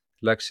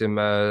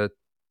 läksime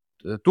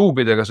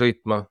tuubidega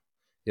sõitma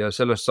ja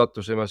sellest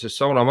sattusime siis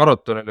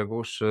saunamaratonile,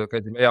 kus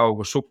käidime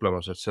jääaugus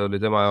suplemas, et see oli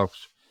tema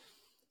jaoks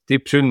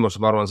tippsündmus,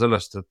 ma arvan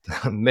sellest, et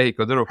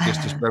Mehhiko tüdruk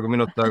istus peaaegu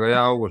minut aega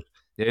jääaugus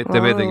ja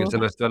ETV tegi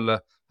sellest jälle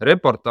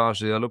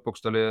reportaaži ja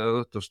lõpuks ta oli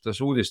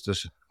õhtustes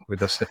uudistes,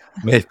 kuidas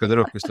Mehhiko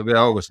tüdruk istub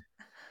jääaugus.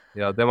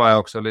 Ja tema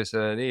jaoks oli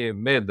see nii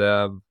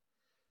meeldejääv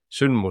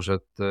sündmus,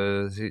 et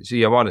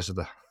siiamaani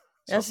seda.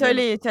 Ja see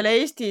oli selle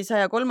Eesti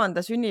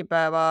 103.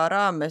 sünnipäeva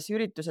raames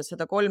üritused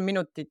 103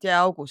 minutit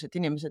jääaugus, et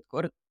inimesed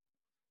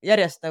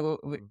järjest nagu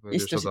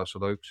istusid.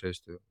 101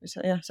 Eesti.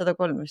 Jah,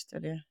 103 vist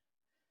oli.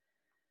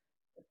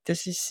 Ja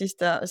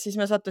siis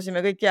me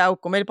sattusime kõik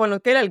jääauku. Meil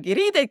polnud kellelgi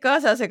riideid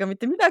kaasas ega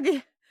mitte midagi.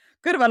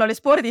 Kõrval oli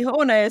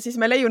spordihoone ja siis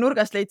me leiu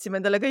nurgast leidsime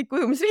endale kõik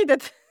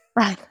ujumisriided.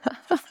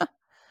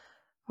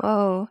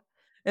 Wow.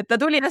 Et ta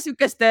tuli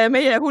sükeste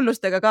meie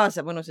hullustega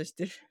kaasa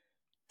mõnusasti.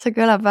 See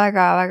kõlab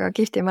väga-väga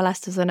kihvti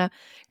mälestusena.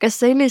 Kas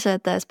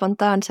sellised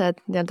spontaansed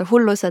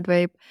hullused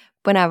või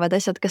põnevad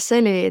asjad, kas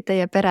see oli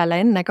teie perele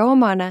enne ka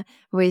omane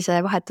või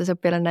see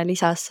vahetusõpilane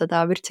lisas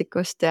seda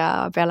vürtsikust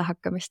ja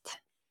pealehakkamist?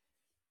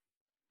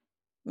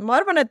 Ma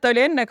arvan, et ta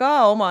oli enne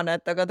ka omane,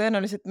 aga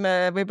tõenäoliselt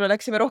me võib-olla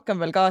läksime rohkem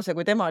veel kaasa,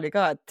 kui tema oli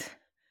ka,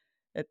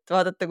 et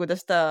vaadata,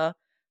 kuidas ta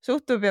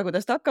suhtub ja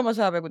kuidas ta hakkama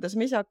saab ja kuidas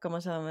me ise hakkama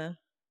saame.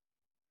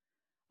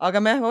 Aga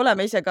me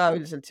oleme ise ka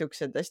üldiselt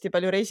siuksed, hästi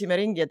palju reisime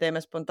ringi ja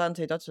teeme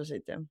spontaanseid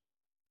otsuseid. Ja.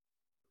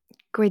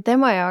 Kui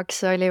tema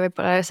jaoks oli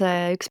võib-olla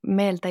see üks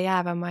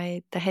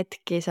meeldejäävamaid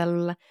hetki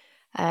seal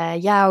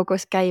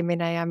jääaugus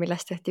käimine ja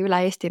millest tehti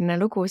üle-eestiline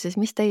lugu, siis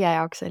mis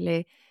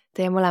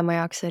teie mõlema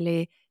jaoks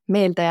oli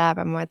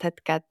meeldejäävamad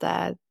hetked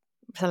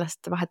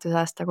sellest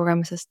vahetusaasta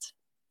kogemusest?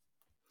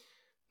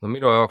 No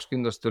minu jaoks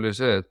kindlasti oli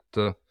see,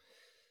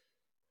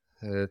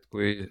 et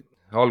kui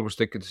alguses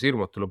tekitas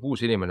hirmu, et tuleb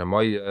uus inimene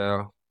majja ja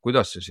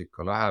kuidas siis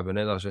ikka läheb ja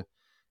nii edasi,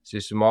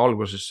 siis ma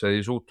alguses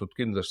ei suutnud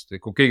kindlasti,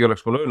 kui keegi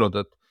oleks mulle öelnud,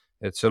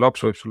 et see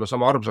laps võib sulle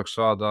sama armsaks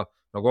saada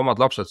nagu omad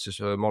lapsed, siis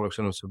ma oleks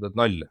öelnud, et sa teed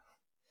nalja.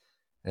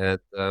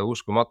 Et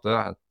uskumatu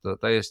jah, et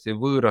täiesti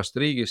võõrast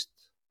riigist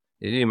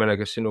inimene,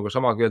 kes sinuga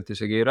sama keelt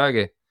isegi ei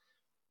räägi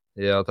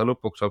ja ta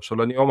lõpuks saab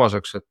sulle nii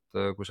omaseks,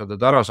 et kui sa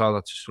teda ära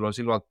saadad, siis sul on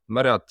silmad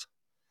märjad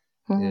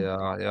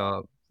ja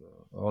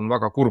on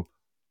väga kurb,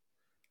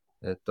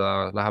 et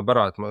ta läheb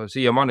ära, et ma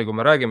siiamaani, kui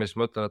me räägime, siis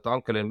ma ütlen, et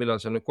Ankelyn, millal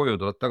sa nüüd koju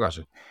tuled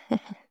tagasi?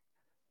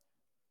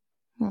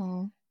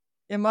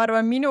 Ja ma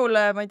arvan,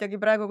 minule, ma ei teagi,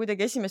 praegu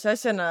kuidagi esimese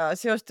asjana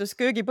seostus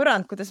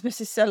köögipõrand, kuidas me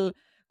siis seal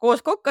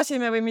koos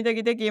kokkasime või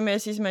midagi tegime ja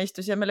siis me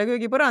istusime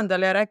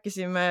köögipõrandal ja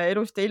rääkisime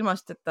elust ja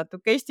ilmast, et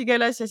natuke eesti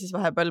keeles ja siis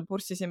vahepeal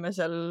purssisime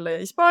seal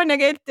hispaania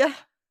keelt ja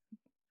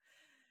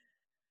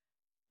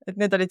et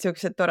need olid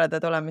siuksed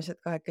toredad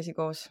olemised kahekesi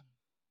koos.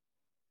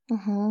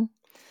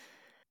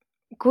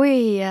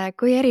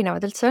 Kui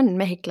erinevad üldse on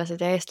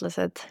mehhiklased ja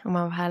eestlased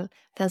omavahel?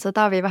 Tean, sa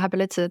Taavi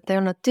vahepeal ütlesid, et ei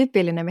olnud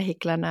tüüpiline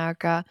mehhiklane,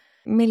 aga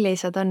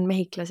millised on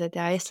mehhiklased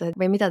ja eestlased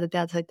või mida te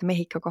teada saite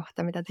Mehhiko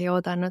kohta, mida te ei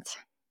oodanud?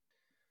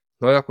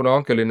 Nojah, kuna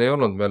Ankelyn ei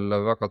olnud veel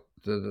väga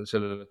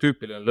selline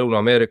tüüpiline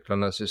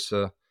lõuna-ameeriklane, siis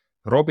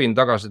Robin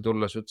tagasi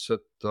tulles ütles,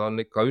 et on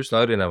ikka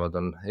üsna erinevad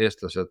on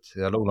eestlased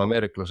ja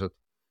lõuna-ameeriklased.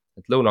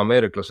 Et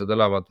lõuna-ameeriklased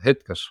elavad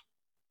hetkes.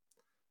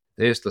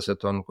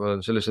 Eestlased on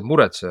sellised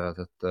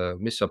muretsejad, et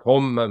mis saab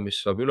homme, mis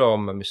saab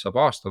ülehomme, mis saab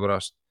aasta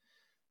pärast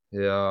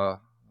ja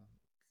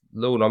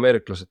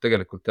lõuna-ameeriklased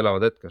tegelikult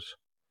elavad hetkes.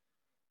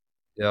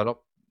 Ja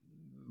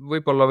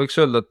võib-olla võiks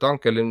öelda, et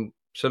Ankelyn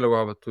selle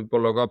koha pealt võib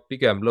olla ka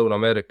pigem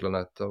lõuna-ameeriklane,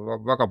 et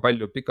väga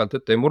palju pikalt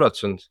ette ei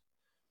muretsenud.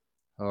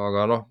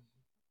 Aga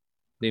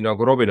nii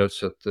nagu Robin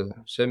ütles, et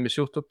see, mis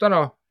juhtub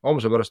täna,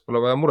 homse pärast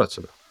pole vaja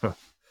muretseda.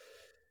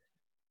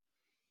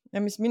 Ja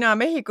mis mina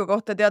Mehhiko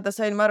kohta teada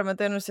sain, ma arvan,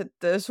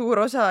 tõenäoliselt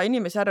suur osa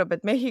inimesi arvab,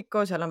 et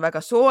Mehhiko, seal on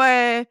väga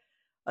soe,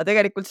 aga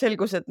tegelikult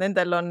selgus, et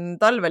nendel on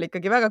talvel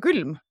ikkagi väga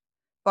külm.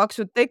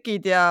 Paksud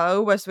tekid ja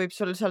õues võib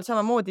sul seal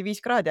samamoodi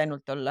 5 kraadi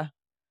ainult olla.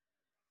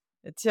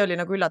 Et see oli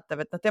nagu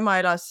üllatav, et tema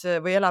elas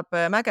või elab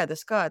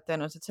mägedes ka, et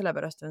tõenäoliselt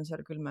sellepärast on seal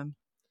külmem.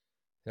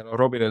 Ja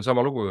Robinil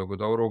sama lugu, kui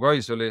ta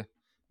Uruguaysse oli,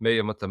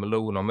 meie mõtleme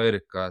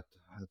Lõuna-Ameerika,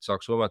 et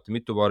saaks ometi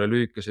mitu paari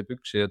lühikese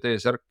püksi ja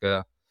T-särke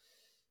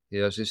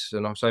ja siis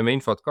saime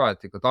infot ka,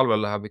 et ikka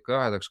talvel läheb ikka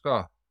jahedaks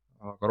ka,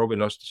 aga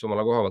Robin ostis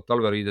omale kohavalt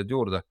talveriided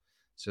juurde,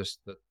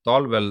 sest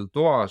talvel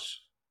toas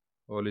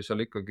oli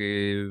seal ikkagi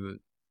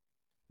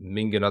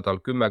mingi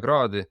nädal 10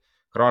 kraadi,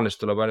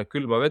 kraanist tuleb ainult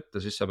külma vett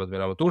ja siis sa pead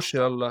minema duši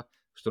alla,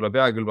 kus tuleb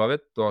jääkülma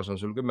vett, toas on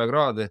sul 10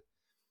 kraadi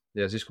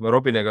ja siis, kui me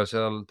Robiniga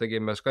seal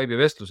tegime Skype'i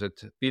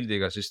vestlused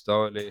pildiga, siis ta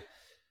oli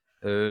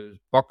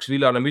paks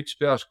viljane müts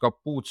peas,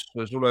 kapuuts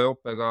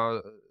sulejopega.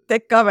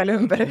 Tekka veel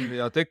ümber.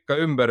 Ja tekka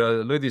ümber ja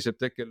lõdiseb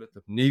tekkel,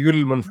 ütleb, nii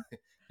külm on.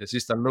 Ja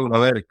siis ta on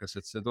Lõuna-Ameerikas,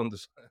 et see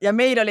tundus. Ja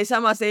meil oli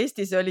samas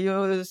Eestis oli ju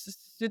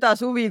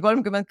südasuvi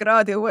 30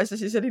 kraadi õues ja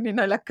siis oli nii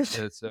naljakas.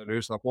 Et see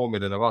oli üsna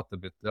koomiline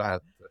vaatepilt,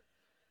 jah,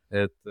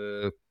 et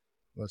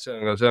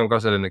see on ka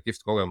selline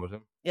kihvt kogemus.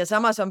 Ja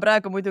samas on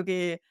praegu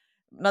muidugi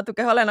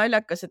natuke hale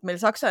naljakas, et meil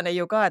saksa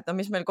neiu ka, et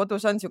mis meil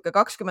kodus on siuke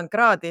 20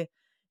 kraadi.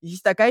 Ja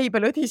siis ta käib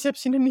ja lõdiseb,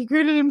 siin on nii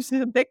külm,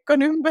 siin tekk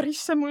on ümber,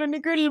 issa, mul on nii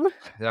külm.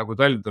 Ja kui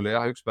talv tuli,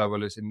 jah, üks päev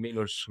oli siin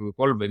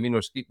 -3 või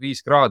 -5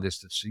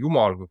 kraadist, et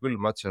jumal, kui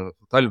külm, ma ütlesin,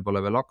 talv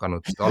pole veel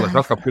hakanud, ta alles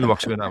hakkab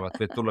külmaks minema, et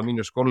võib tulla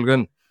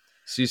 -30.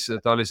 Siis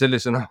ta oli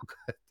sellise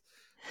näoga,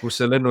 kus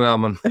see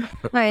lennujaam on.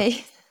 Ei.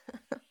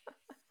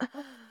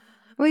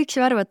 Võiks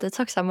ju arvata, et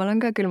Saksamaal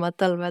on ka külmad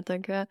talved,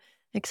 aga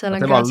eks seal on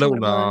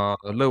tema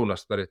on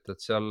lõunast pärit,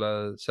 et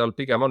seal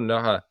pigem on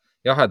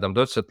jahedam.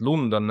 Ta ütles, et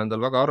lund on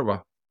nendel väga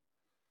harva.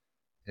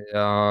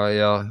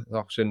 Ja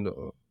siin,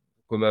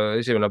 kui me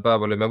esimene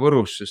päev olime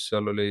Võrus, siis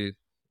seal oli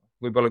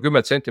võib-olla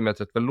 10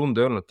 sentimeetrit veel lund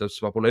ei olnud, et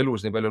ma pole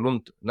elus nii palju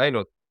lund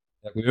näinud.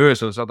 Ja kui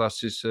öösel sadas,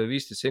 siis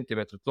 15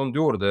 sentimeetrit lund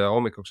juurde ja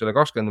hommikuks oli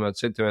 20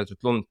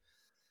 sentimeetrit lund,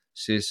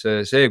 siis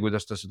see,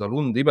 kuidas ta seda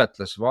lund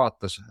imetles,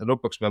 vaatas,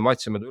 lõpuks me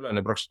matsime ta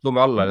üleni praktiliselt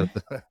lume alla,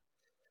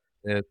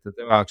 et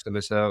tema jaoks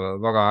oli see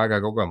väga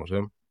äge kogemus.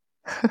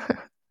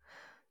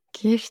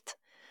 Kihvt.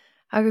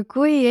 Aga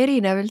kui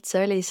erinev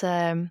üldse oli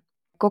see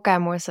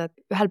kogemus, et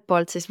ühelt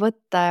poolt siis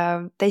võtta ja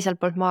teiselt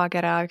poolt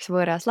maakera üks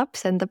võõras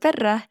laps enda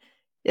perre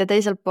ja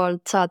teiselt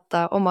poolt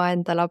saata oma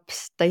enda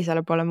laps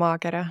teisele poole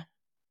maakera?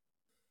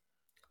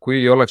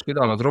 Kui oleks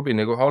pidanud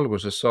Robini kohe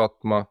alguses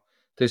saatma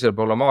teisele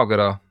poole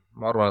maakera,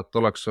 ma arvan, et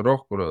oleks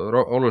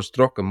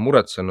oluliselt rohkem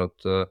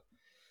muretsenud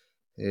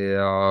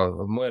ja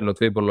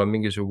mõelnud võib-olla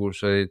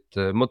mingisuguseid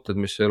mõtted,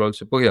 mis ei ole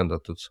üldse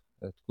põhjendatud.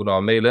 Et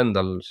kuna meil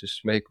endal siis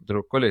Mehhiko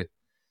tüdruk oli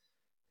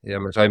ja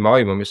me saime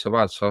aimu, mis see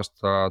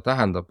vahetusaasta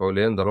tähendab,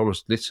 oli endal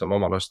oluliselt lihtsam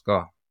oma last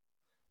ka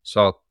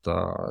saata,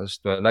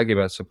 sest me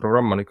nägime, et see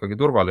programm on ikkagi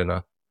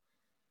turvaline.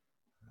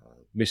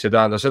 Mis ei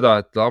tähenda seda,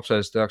 et lapse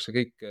eest tehakse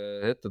kõik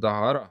ette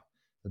taha ära.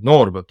 Et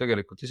noor peab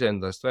tegelikult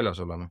iseenda eest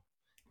väljas olema.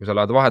 Kui sa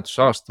lähed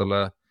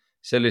vahetusaastale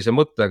sellise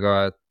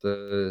mõttega,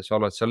 et sa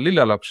oled seal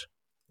lillelaps,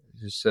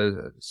 siis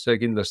see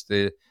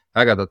kindlasti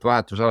ägedat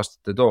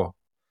vahetusaastat ei too.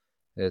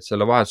 Et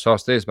selle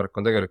vahetusaasta eesmärk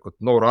on tegelikult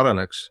noor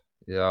areneks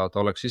ja ta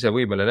oleks ise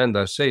võimeline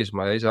enda eest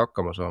seisma ja ise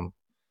hakkama saama.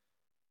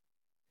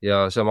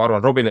 Ja see, ma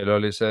arvan, Robinile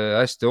oli see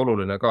hästi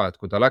oluline ka, et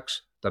kui ta läks,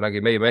 ta nägi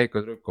meie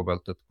Mehhiko trükku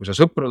pealt, et kui sa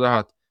sõpru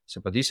tahad,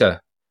 sa pead ise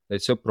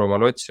neid sõpru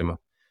omale otsima.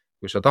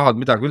 Kui sa tahad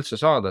midagi üldse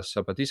saada,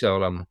 sa pead ise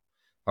olema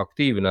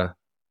aktiivne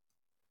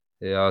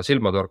ja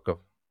silmatorkav.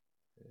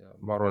 Ja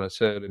ma arvan, et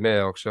see oli meie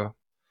jaoks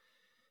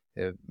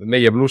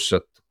meie pluss,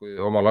 et kui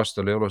oma last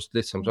oli oluliselt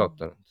lihtsam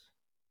saata.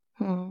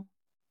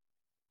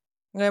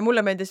 No ja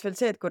mulle meeldis veel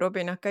see, et kui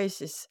Robin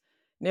käis, siis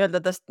nii-öelda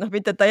tast,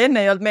 mitte et ta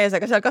enne ei olnud mees,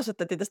 aga seal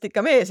kasvatati tast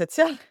ikka mees, et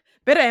seal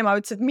pereema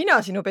ütles, et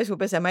mina sinu pesu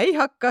pesema ei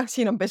hakka,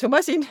 siin on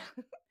pesumasin,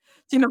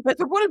 siin on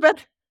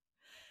pesupulber.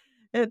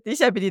 Et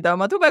ise pidi ta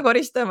oma tube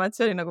koristama, et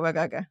see oli nagu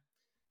väga äge.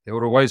 Ja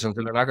Uruguaysse on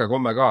selline äge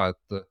komme ka,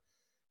 et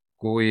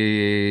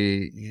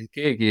kui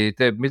keegi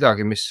teeb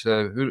midagi, mis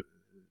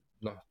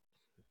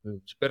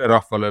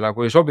pererahvale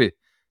nagu ei sobi,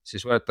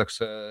 siis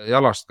võetakse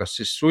jalast kas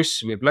siis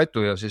suss või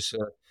plätu ja siis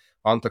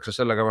antakse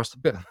sellega vastu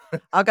peale.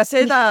 Aga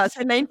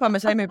selle info me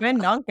saime juba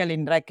enne,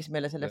 Ankelyn rääkis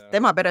meile sellest,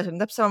 tema peres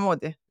on täpselt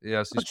samamoodi.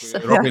 Ja siis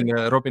kui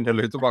Robin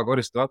oli tuba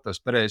koristamata,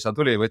 siis pereisa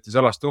tuli, võttis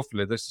jalast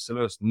tuhvli ja tõstis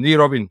selle üles. Nii,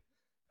 Robin,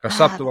 kas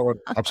saab tuba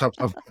koristada?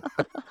 Saab.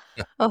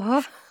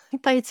 Ohoh,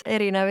 täitsa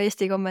erinev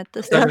Eesti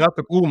kommetest. See oli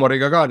natuke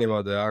huumoriga ka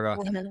niimoodi,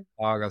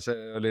 aga see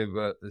oli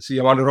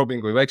siiamaani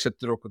Robin, kui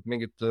väiksed tüdrukud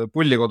mingit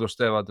pulli kodus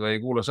teevad või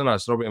ei kuula sõna,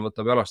 siis Robin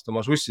võtab jalast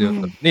oma sussi ja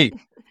võtab. Nii.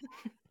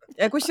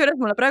 Ja kusjuures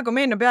mulle praegu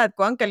meenub et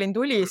kui Ankelyn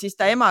tuli, siis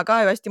ta ema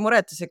ka ju hästi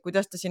muretas, et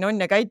kuidas ta siin on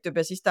ja käitub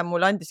ja siis ta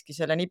mulle andiski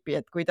selle nipi,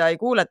 et kui ta ei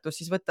kuuletu,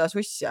 siis võta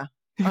suss ja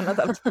anna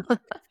talle.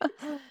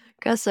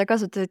 Kas sa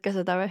kasutasid ka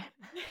seda või?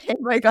 Ei,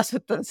 ma ei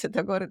kasutanud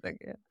seda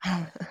kordagi.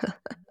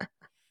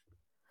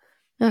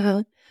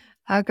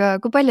 Aga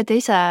kui palju te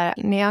ise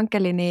nii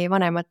Ankelyni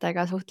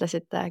vanematega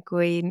suhtlesite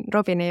kui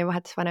Robini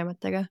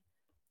vahetusvanematega?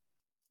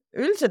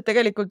 Üldiselt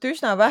tegelikult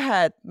üsna vähe,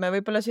 et me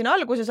võib-olla siin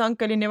alguses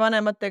Ankelyni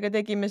vanematega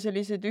tegime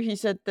sellised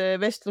ühised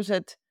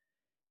vestlused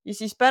ja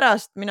siis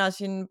pärast mina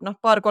siin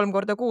 2-3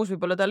 korda kuus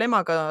võib-olla tal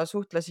emaga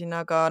suhtlesin,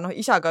 aga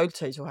isaga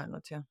üldse ei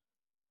suhelnud.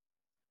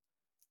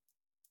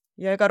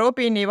 Ja ega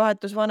Robini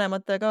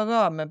vahetusvanematega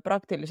ka me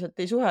praktiliselt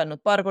ei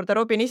suhelnud. 2 korda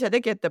Robin ise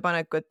tegi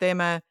ettepaneku, et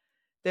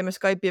teeme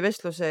Skype'i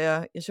vestluse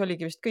ja see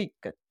oligi vist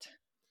kõik.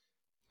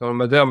 No,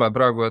 me teame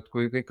praegu, et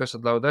kui kõik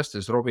asjad lähevad hästi,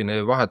 siis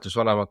Robini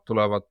vahetusvanemad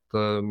tulevad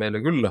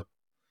meile külla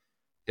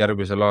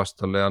järgmisel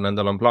aastal ja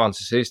nendel on plaan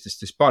siis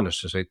Eestist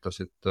Hispaaniasse sõita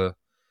siit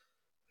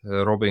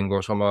Robin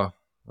koos oma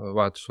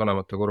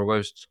vahetusvanematega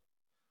Uruguayst.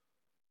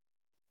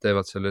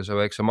 Teevad sellise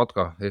väikse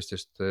matka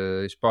Eestist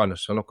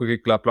Hispaaniasse, kui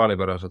kõik läheb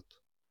plaanipäraselt.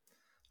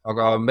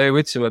 Aga me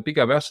võtsime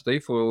pigem seda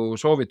YFU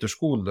soovitust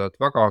kuulda,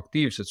 et väga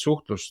aktiivset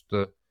suhtlust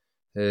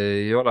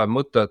ei ole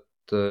mõtet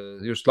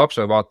just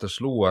lapse vaates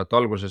luua, et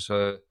alguses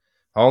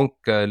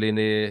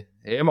Ankelyni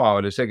ema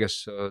oli see,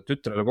 kes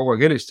tütrele kogu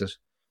aeg helistas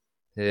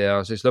ja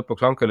siis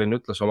lõpuks Ankelyn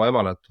ütles oma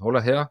emale, et ole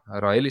hea,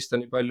 ära helista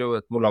nii palju,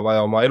 et mul on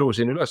vaja oma elu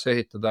siin üles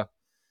ehitada.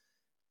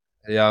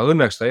 Ja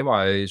õnneks ta ema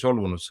ei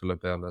solvunud selle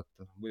peale,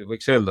 et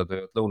võiks eeldada,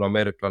 et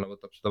lõuna-ameeriklane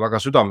võtab seda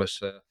väga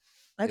südamesse.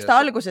 Eks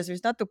ta alguses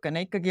vist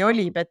natukene ikkagi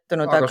oli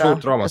pettunud, aga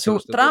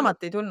suurt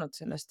draamat ei tulnud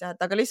sellest.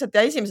 Aga lihtsalt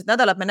esimesed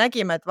nädalad me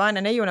nägime, et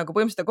vaene neiu nagu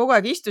põhimõtteliselt kogu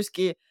aeg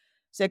istuski,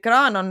 see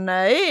ekraan on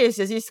ees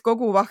ja siis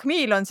kogu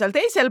vahmiil on seal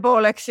teisel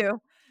pool, eks ju.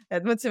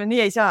 Et mõtlesime,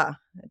 nii ei saa,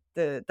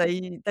 et ta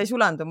ei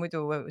sulandu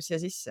muidu siia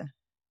sisse.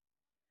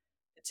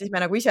 Et siis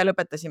me nagu ise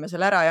lõpetasime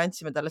selle ära ja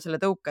andsime talle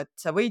selle tõuka, et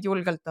sa võid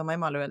julgelt oma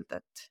emale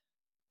öelda, et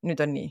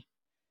nüüd on nii.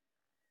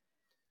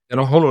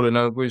 Ja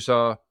oluline, kui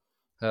sa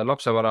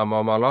lapsevanema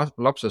oma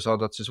lapse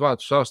saadad siis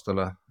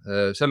vahetusaastale,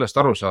 sellest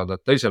aru saada,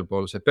 et teisel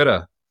pool see pere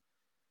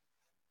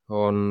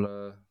on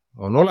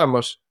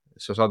olemas,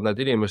 sa saad need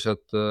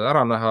inimesed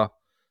ära näha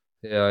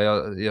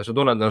ja sa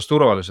tunned ennast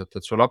turvaliselt,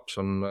 et su laps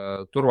on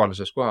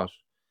turvalises kohas.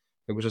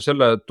 Ja kui sa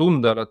selle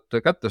tunde oled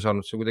kätte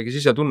saanud, see kuidagi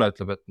sisetunne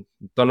ütleb, et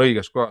ta on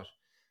õiges kohas,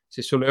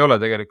 siis sul ei ole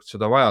tegelikult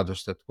seda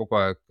vajadust, et kogu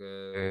aeg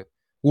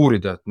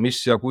uurida, et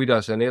mis ja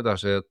kuidas ja nii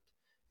edasi, et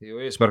ju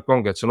eesmärk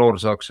ongi, et see noor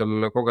saaks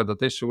seal kogeda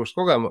teistsugust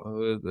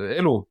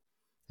elu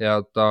ja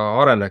ta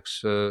areneks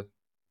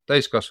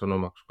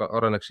täiskasvanumaks,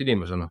 areneks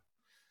inimesena.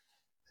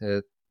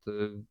 Et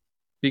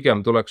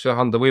pigem tuleks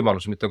anda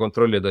võimalus, mitte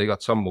kontrollida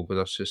igat sammu,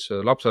 kuidas siis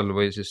lapsel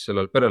või siis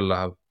sellel perel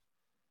läheb.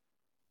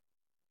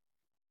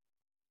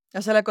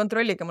 Ja selle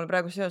kontrolliga mul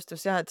praegu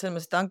seostus et selles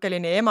mõttes, et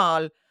Ankelyni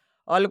emal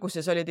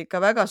alguses olid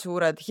ikka väga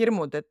suured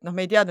hirmud, et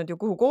me ei teadnud ju,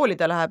 kuhu kooli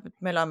ta läheb, et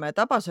me elame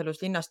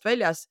Tabasalus linnast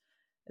väljas,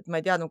 et ma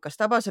ei teadnud, kas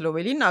Tabasalu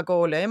või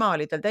linnakool ja ema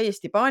oli tal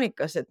täiesti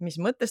paanikas, et mis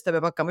mõttes ta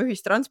peab hakkama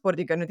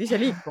ühistranspordiga nüüd ise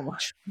liikuma.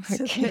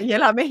 Ei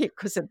ela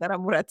Mehhikos, et ära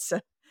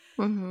muretse.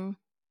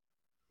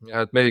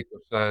 Ja et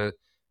Mehhikos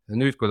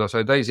nüüd, kui ta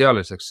sai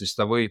täisealiseks, siis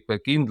ta võib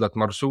kindlat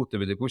marsruuti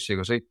pidi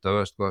bussiga sõita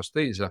ühest kohast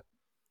teise.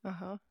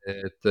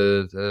 Et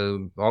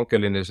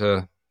Ankelyni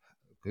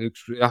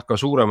üks ka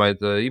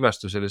suuremaid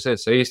imestusi oli see,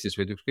 et sa Eestis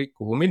võid ükskõik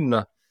kuhu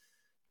minna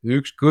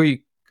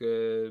ükskõik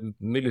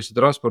millise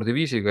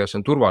transpordiviisiga ja see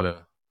on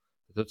turvaline.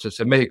 Ta ütles, et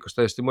see Mehhikos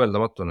täiesti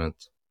mõeldamatu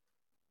nüüd.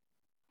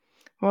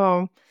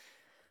 Wow.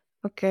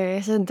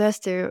 Okei, see on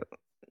tõesti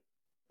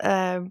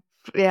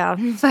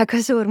väga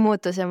suur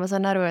muutus ja ma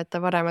saan aru, et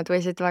vanemad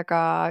võisid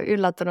väga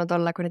üllatunud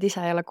olla, kui nad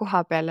ise ei ole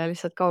koha peal ja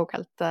lihtsalt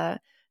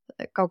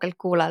kaugelt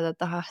kuuled,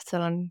 et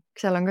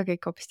seal on ka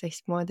kõik hoopis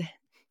teistmoodi.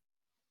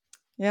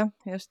 Jah,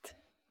 just.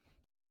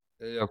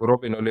 Ja kui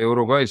Robin oli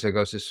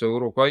Uruguaysega, siis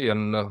Uruguay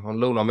on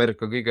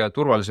Lõuna-Ameerika kõige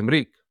turvalisem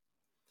riik,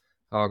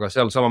 aga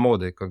seal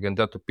samamoodi ikkagi on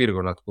teatud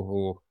piirkonnad,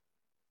 kuhu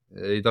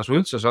ei tasu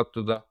üldse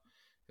sattuda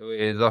või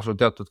ei tasu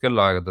teatud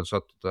kellaaegadel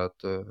sattuda,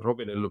 et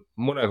Robinil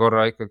mõne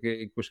korra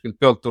ikkagi kuskilt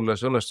peolt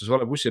tulles õnnestus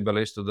vale bussi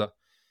peale istuda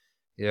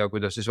ja kui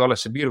ta siis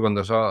valesse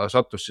piirkonda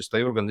sattus, siis ta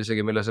ei julgenud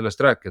isegi meile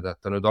sellest rääkida,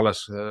 et ta nüüd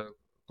alles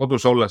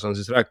kodus olles on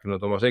siis rääkinud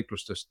oma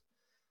seiklustest,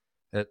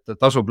 et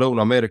tasub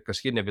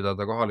Lõuna-Ameerikas kinni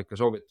pidada kohalike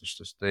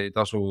soovitustest, ei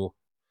tasu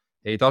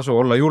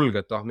olla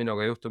julge, et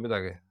minuga ei juhtu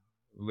midagi.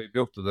 Võib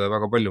juhtuda ja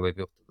väga palju võib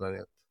juhtuda,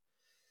 nii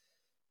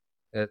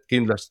et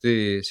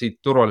kindlasti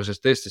siit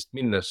turvalisest Eestist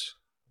minnes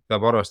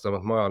peab arvestama,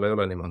 et majal ei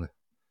ole niimoodi.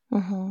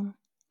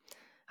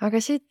 Aga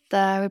siit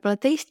võib-olla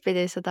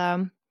teistpidi seda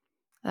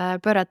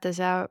pöörates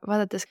ja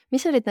vaadates,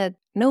 mis olid need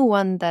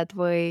nõuanded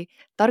või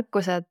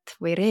tarkused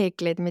või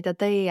reeglid, mida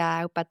teie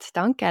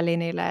õpetasite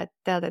Ankelynile, et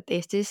tead, et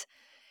Eestis,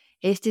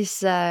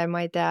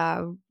 ma ei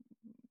tea,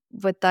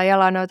 võtta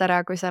jalanõud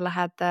ära, kui sa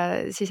lähed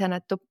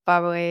sisened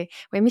tuppa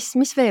või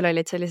mis veel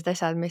olid sellised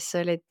asjad, mis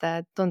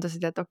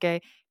tundusid, et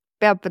okei,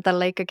 peab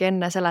talle ikkagi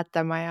enne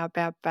seletama ja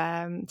peab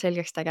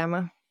selgeks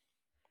tegema?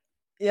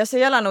 Ja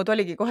see jalanõud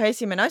oligi kohe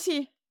esimene asi,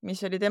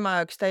 mis oli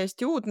tema jaoks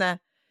täiesti uudne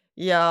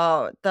ja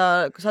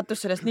ta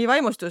sattus sellest nii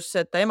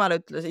vaimustusse, et ta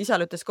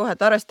isale ütles kohe,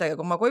 et arvestage,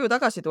 kui ma koju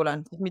tagasi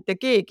tulen, siis mitte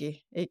keegi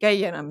ei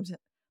käi enam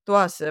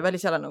toas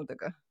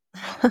välisjalanõudega.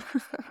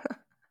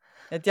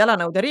 Et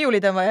jalanõude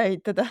riiulid on vaja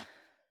ehitada.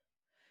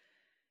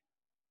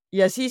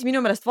 Ja siis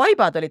minu meelest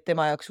vaibad olid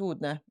tema jaoks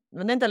uudne.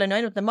 Nendel on ju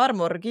ainult need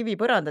marmorkivi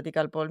põrandad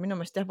igal pool. Minu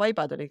meelest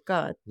vaibad olid ka.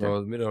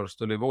 No minu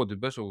arust oli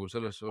voodipesu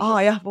selles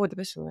osas. Jah,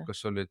 voodipesu.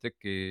 Kas oli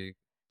teki...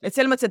 Et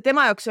selles mõttes, et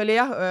tema jaoks oli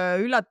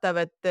üllatav,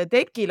 et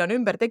tekil on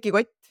ümber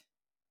tekikott.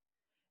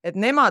 Et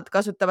nemad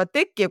kasutavad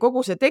tekki ja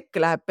kogu see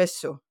tekk läheb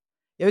pessu.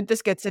 Ja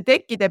ütleski, et see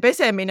tekkide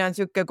pesemine on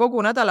siuke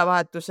kogu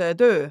nädalavahetuse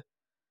töö.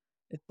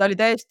 Et ta oli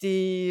täiesti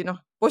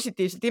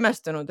positiivselt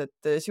imestunud,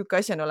 et siuke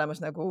asi on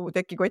olemas nagu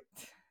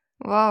tekikott.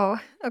 Vau,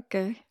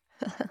 okei.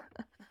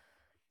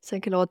 See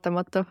on küll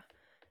ootamatu.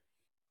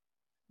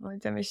 Ma ei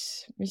tea,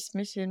 mis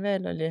siin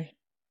veel oli.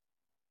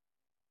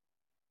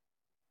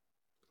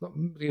 No,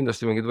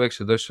 kindlasti mingid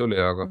väiksed asju oli,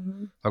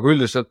 aga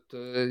üldiselt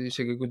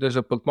isegi kui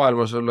teiselt poolt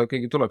maailmas olla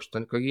keegi tuleb, siis ta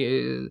on ikkagi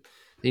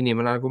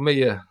inimene nagu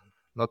meie,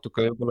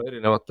 natuke võib-olla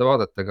erinevate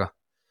vaadetega.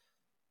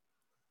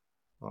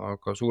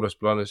 Aga suures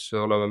plaanis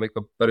oleme me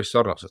ikka päris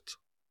sarnased.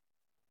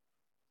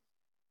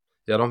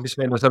 Ja mis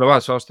meile selle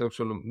vahetusaasta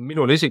jooksul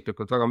minule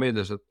isiklikult väga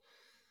meeldis,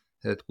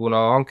 et kuna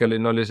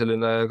Ankelyn oli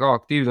selline ka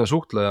aktiivne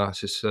suhtleja,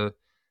 siis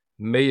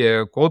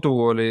meie kodu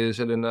oli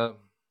selline,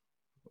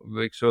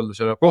 võiks öelda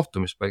selline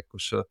kohtumispaik,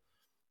 kus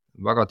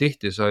väga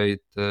tihti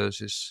said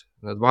siis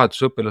need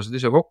vahetusõpilased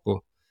ise kokku,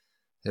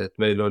 et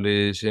meil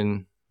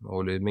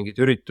oli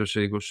mingid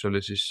üritusi, kus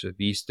oli siis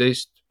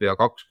 15, pea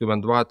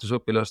 20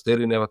 vahetusõpilast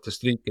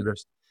erinevatest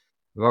riikidest.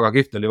 Väga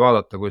kihvt oli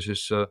vaadata, kui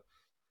siis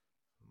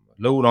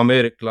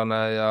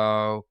lõuna-ameeriklane ja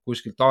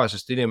kuskilt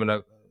Aasiast inimene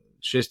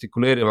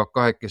žestikuleerivad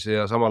kahekesi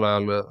ja samal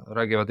ajal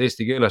räägivad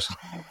eesti keeles.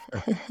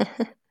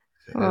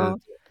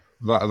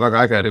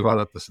 Väga äge oli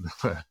vaadata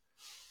seda.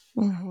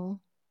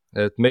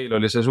 Et meil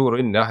oli see suur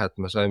õnn et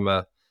me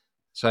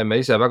saime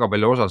ise väga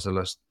palju osa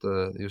sellest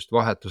just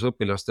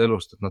vahetusõpilaste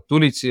elust, et nad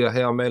tulid siia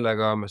hea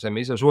meelega, me saime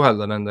ise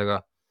suhelda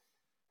nendega,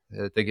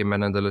 tegime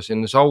nendele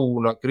siin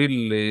sauna,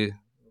 grilli,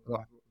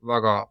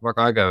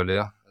 väga äge oli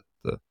et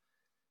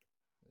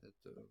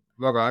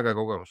väga äge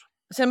kogemus.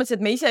 Selles mõttes,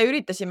 et me ise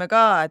üritasime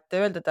ka, et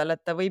öelda talle,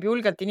 et ta võib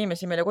julgelt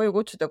inimesi meile koju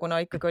kutsuda,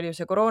 kuna ikkagi oli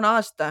see koroona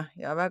aasta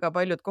ja väga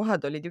paljud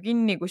kohad olid ju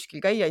kinni, kuskil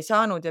käia ei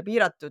saanud ja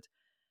piiratud.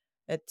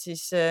 Et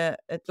siis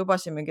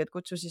lubasimegi, et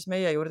kutsu siis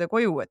meie juurde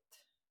koju, et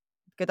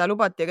keda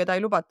lubati ja keda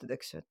ei lubatud,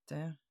 eks, et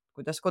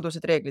kuidas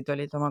kodused reeglid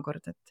olid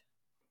omakord.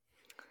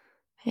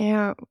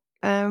 Ja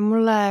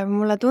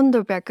mulle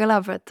tundub ja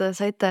kõlab, et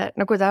saite,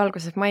 nagu te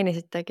alguses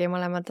mainisitegi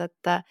mõlemad,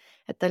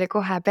 et oli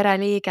kohe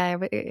pereliige ja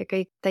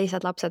kõik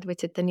teised lapsed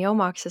võtsite nii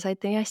omaks ja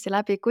saite nii hästi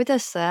läbi.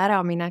 Kuidas see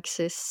äraminek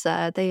siis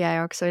teie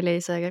jaoks oli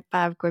see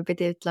päev, kui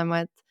pidi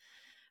ütlema, et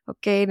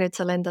okei, nüüd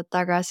sa lendad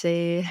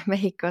tagasi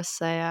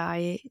Mehhikosse ja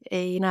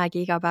ei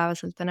näegi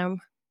igapäevaselt enam?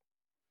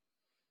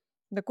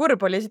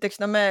 Kurb oli esiteks,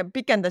 me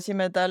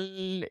pikendasime tal,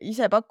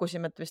 ise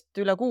pakkusime, et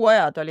vist üle kuu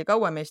aja ta oli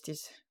kauem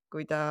Eestis,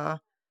 kui tal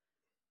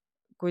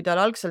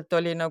algselt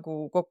oli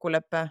nagu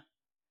kokkulepe.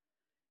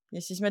 Ja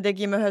siis me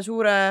tegime ühe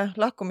suure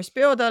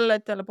lahkumispeo talle,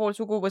 et talle pool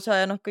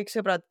suguvõsa ja kõik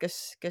sõbrad,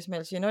 kes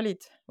meil siin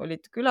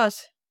olid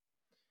külas.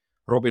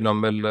 Robin on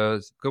meil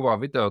kõva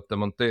videote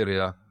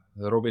monteerija.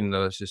 Robin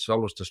siis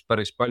alustas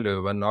päris palju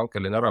juba enne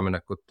Ankelyn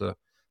äraminekut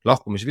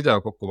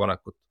lahkumisvideo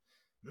kokkupanekut.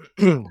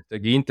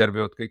 Tegi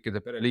intervjuud kõikide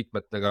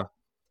pereliikmetega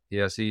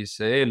ja siis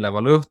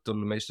eelneval õhtul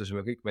me istusime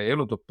kõik meie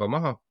elutuppa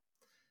maha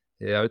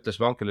ja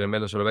ütlesime Ankelynile,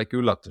 meile sulle väike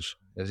üllatus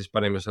ja siis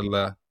panime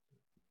selle,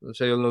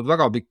 see ei olnud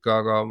väga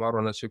pikka, aga ma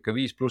arvan, et siuke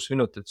 5+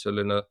 minutit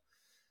selline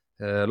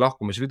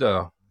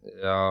lahkumisvideo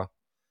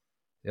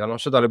ja noh,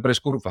 seda oli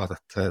päris kurb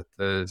vaadata,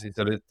 et siis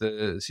olid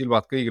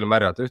silmad kõigil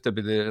märjad,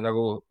 ühtepidi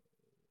nagu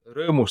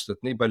rõõmust,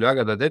 et nii palju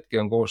ägedaid hetki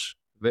on koos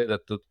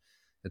veedetud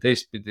ja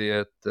teistpidi,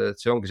 et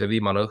see ongi see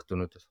viimane õhtu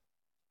nüüd.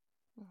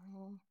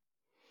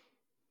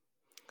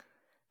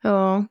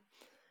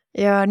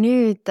 Ja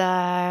nüüd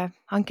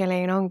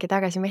Ankelyn ongi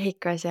tagasi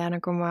Mehhikos ja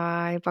nagu ma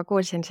juba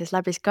kuulsin, siis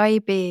läbi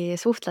Skype'i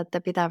suhtlete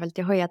pidevalt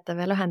ja hoiate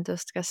veel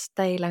ühendust. Kas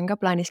teil on ka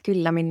plaanis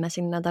külla minna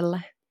sinna talle?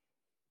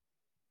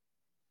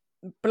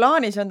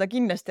 Plaanis on ta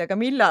kindlasti, aga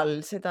millal,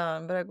 seda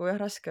on praegu jah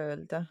raske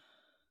öelda.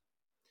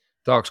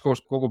 Tahaks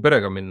koos kogu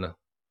perega minna,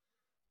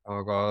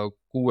 aga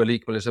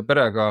 6-liikmelise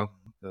perega,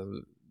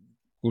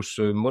 kus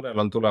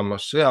mõnel on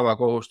tulemas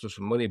sõjaväekohustus,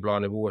 mõni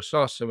plaanib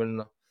USA-sse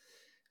minna,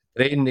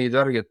 trennid,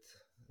 värgid,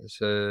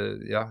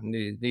 see jah,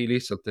 nii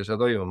lihtsalt ei saa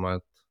toimuma,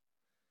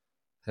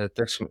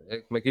 et eks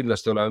me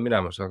kindlasti oleme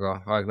minemas,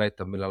 aga aeg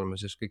näitab, millal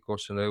me siis kõik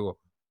koos sinna jõuab.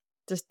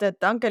 Sest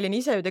et Ankelyn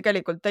ise ju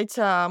tegelikult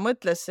täitsa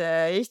mõtles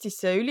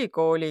Eestisse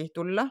ülikooli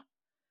tulla.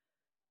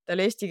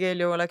 Tal eesti keel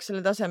ju oleks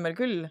selle tasemel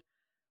küll,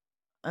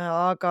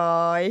 aga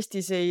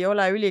Eestis ei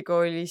ole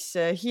ülikoolis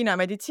Hiina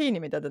meditsiini,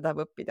 mida ta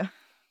tahab õppida.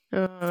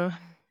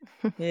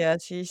 Ja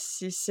siis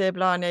see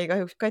plaan jäi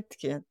kahjuks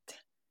katki,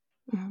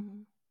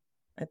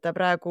 et ta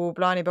praegu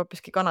plaanib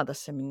hoopiski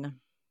Kanadasse minna.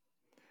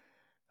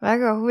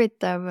 Väga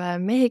huvitav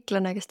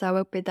mehhiklane, kes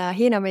tahab õppida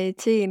Hiina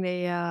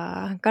meditsiini ja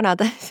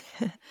Kanadas.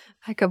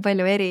 Väga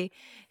palju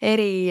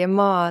eri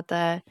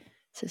maade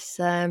siis,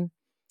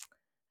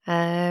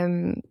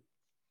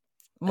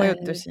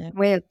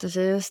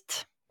 mõjutusi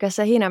just. Kas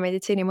see Hiina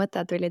meditsiini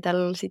mõte tuli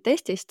tal siit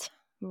Eestist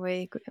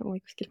või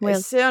kuskilt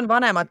mujalt? See on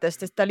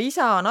vanematest, sest tal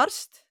isa on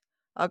arst,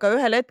 aga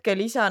ühel hetkel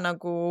isa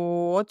nagu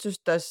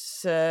otsustas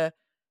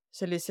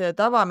sellise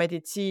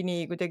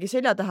tavameditsiini kuidagi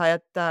selja taha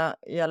jätta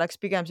ja läks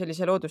pigem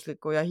sellise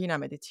loodusliku ja Hiina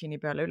meditsiini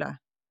peale üle.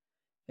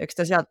 Eks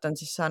ta sealt on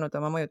siis saanud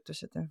oma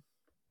mõjutused.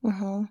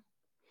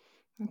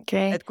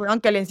 Okay. Et kui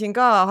Ankelyn siin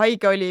ka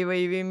haige oli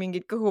või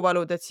mingid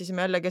kõhuvalud, et siis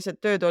me jälle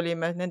keset tööd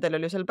olime, nendel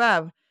oli seal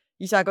päev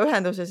isaga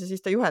ühenduses ja siis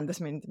ta juhendas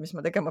mind, mis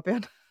ma tegema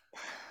pean.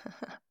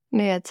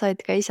 Nii, et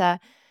said ka ise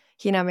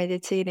Hiina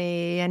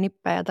meditsiini ja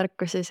nippe ja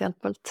tarkusi sealt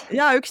poolt.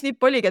 Ja üks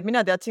nipp oligi, et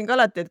mina teadsin ka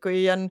alati, et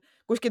kui on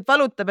kuskilt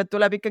valutab, et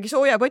tuleb ikkagi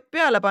sooja kott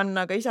peale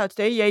panna, aga isa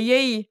ütles,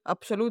 ei,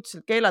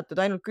 absoluutselt keelatud,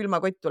 ainult külma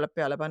kott tuleb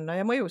peale panna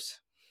ja mõjus.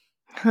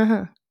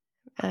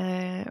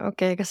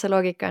 Okay, kas see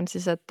loogika on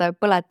siis, et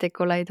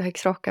põletikule ei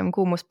tohiks rohkem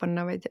kuumust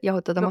panna, vaid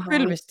jahutada maha?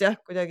 Külmist jah,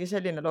 kuidagi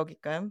selline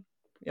loogika jah.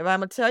 Ja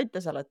vähemalt see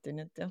aitas alati,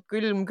 nii et jah,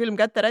 külm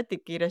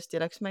käterätik kiiresti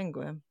läks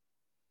mängu jah.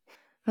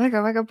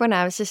 Väga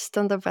põnev, siis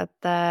tundub, et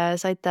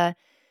saite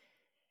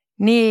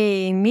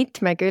nii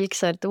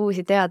mitmekülgselt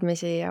uusi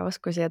teadmisi ja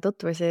oskusi ja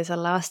tutvusi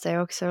selle aasta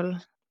jooksul.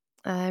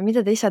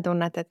 Mida te ise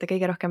tunnete, et te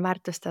kõige rohkem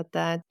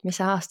väärtustate, et mis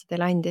see aasta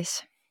teile andis?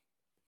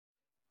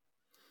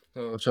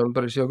 See on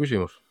päris hea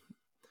küsimus.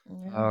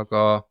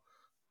 Aga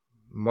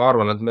ma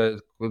arvan, et me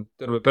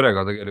terve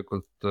perega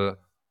tegelikult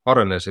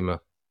arenesime.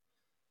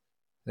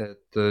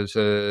 Et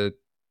see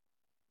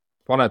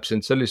paneb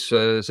sind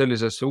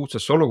sellisesse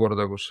uudsesse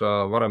olukorda, kus sa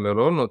varem ei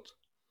ole olnud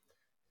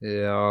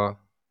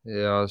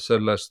ja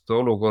sellest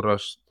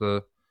olukorrast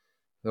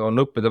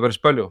on õppida päris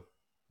palju.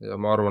 Ja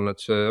ma arvan, et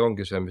see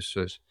ongi see, mis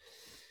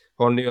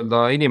on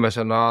nii-öelda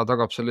inimesena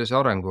tagab sellise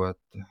arengu,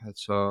 et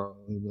sa,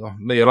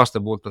 meie laste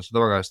puhult on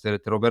seda väga hästi,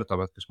 eriti Roberta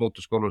pealt, kes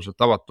muutus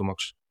oluliselt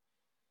avatumaks.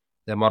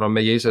 Ja ma arvan,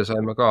 meie ise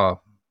saime ka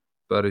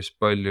päris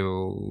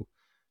palju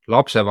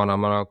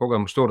lapsevanemana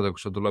kogemust juurde,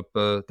 kus sa tuleb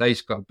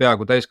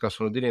peaaegu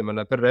täiskasvanud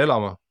inimene perre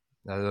elama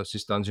ja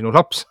siis ta on sinu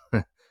laps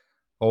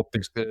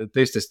hoopis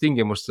teistest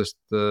tingimustest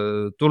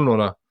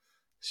tulnuna,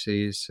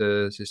 siis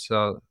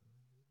sa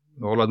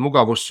oled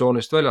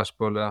mugavustsoonist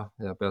väljaspool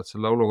ja pead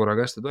selle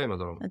olukorraga hästi toime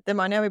tulema. Et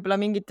tema on jah võib-olla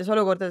mingites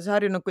olukordades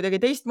harjunud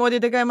kuidagi teistmoodi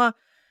tegema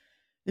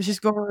ja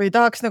siis kui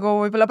tahaks nagu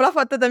võib-olla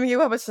plahvatada mingi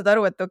koha pealt, saad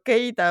aru, et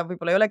okei, ta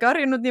võib-olla ei olegi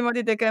harjunud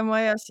niimoodi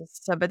tegema ja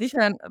siis sa pead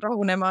ise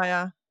rahunema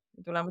ja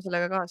tulema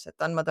sellega kaasa,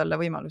 et andma talle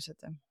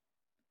võimalused.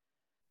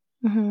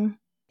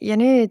 Ja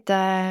nüüd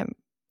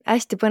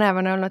hästi põnev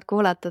on olnud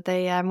kuulata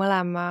teie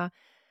mõlema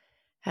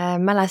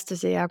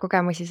mälestusi ja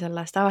kogemusi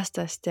sellest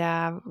aastast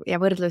ja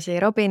võrdlusi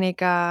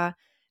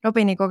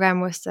Robini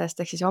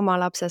kogemustest ehk siis oma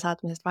lapse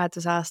saatmisest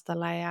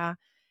vahetusaastale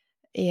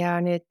ja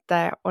nüüd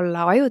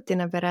olla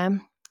ajutine pere.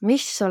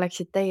 Mis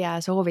oleksid teie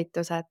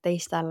soovitused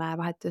teistele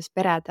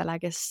vahetusperedele,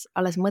 kes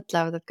alles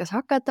mõtlevad, et kas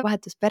hakata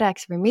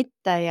vahetuspereks või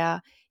mitte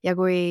ja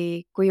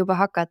kui juba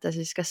hakata,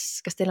 siis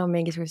kas teil on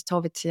mingisugused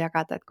soovitusi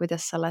jagada, et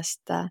kuidas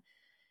sellest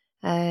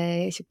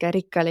siuke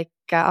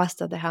rikkalik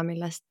aasta teha,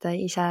 millest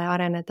ise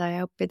areneda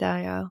ja õppida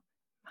ja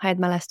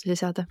häid mälestusi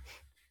saada?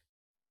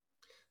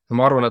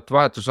 Ma arvan, et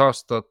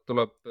vahetusaastat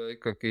tuleb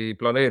ikkagi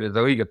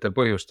planeerida õigetel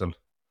põhjustel.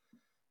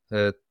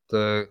 et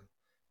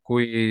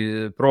kui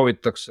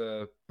proovitakse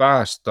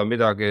päästa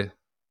midagi,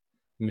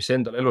 mis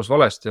endal elus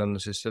valesti on,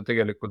 siis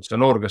tegelikult see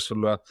noor, kes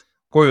sulle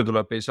koju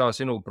tuleb, ei saa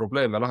sinu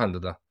probleeme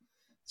lahendada.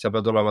 Sa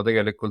pead olema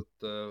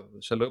tegelikult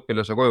selle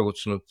õpilase koju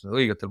kutsunud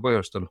õigetel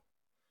põhjustel.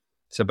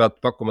 Sa pead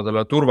pakkuma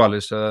talle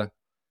turvalise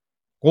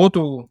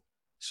kodu,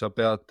 sa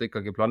pead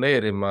ikkagi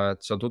planeerima,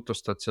 et sa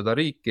tutvustad seda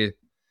riiki,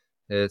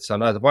 et sa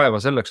näed vaeva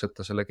selleks, et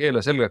ta selle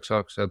keele selgeks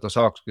saaks ja ta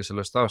saakski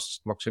sellest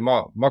aastast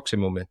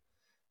maksimumi.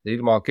 Ja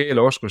ilma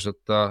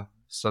keeleoskuseta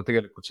sa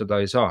tegelikult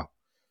seda ei saa.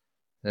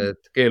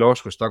 Et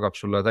keeleoskus tagab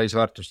sulle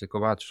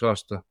täisväärtusliku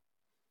vahetusaasta.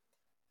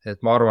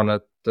 Et ma arvan,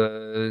 et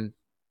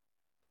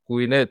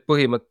kui need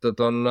põhimõtted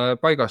on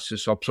paigas,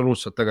 siis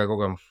absoluutselt äge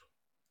kogemus.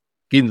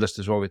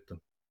 Kindlasti soovitan.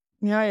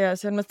 Ja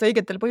see on mõttes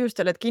õigetel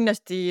põhjustel, et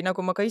kindlasti,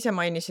 nagu ma ka ise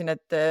mainisin,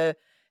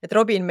 et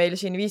Robin meil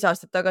siin 5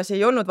 aastat tagasi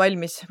ei olnud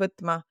valmis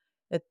võtma,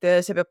 et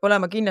see peab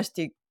olema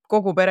kindlasti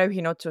kogu pere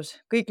ühine otsus.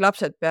 Kõik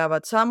lapsed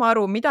peavad saama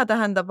aru, mida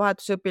tähendab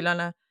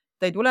vahetusõpilane.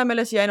 Ta ei tule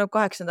meile siia ainult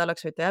 8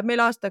 nädalaks, vaid ta jääb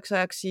meil aastaks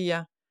ajaks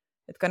siia.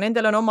 Et ka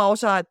nendel on oma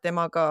osa, et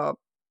temaga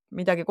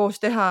midagi koos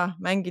teha,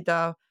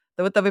 mängida.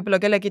 Ta võtab võib-olla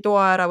kellegi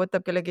toa ära,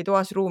 võtab kellegi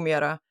toas ruumi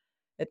ära.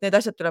 Et need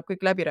asjad tuleb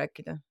kõik läbi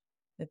rääkida.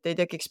 Et ei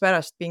tekiks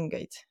pärast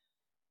pingeid.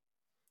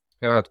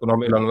 Ja, et kuna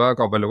meil on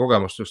väga palju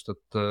kogemust just,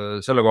 et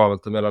selle koha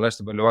pealt meil on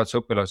hästi palju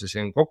vahetusõpilasi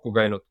siin kokku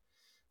käinud,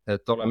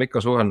 et oleme ikka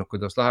suhelnud,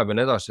 kuidas läheb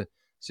ja edasi,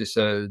 siis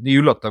nii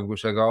üllatav, kui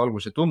see ka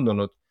alguses ei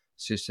tundunud,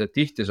 siis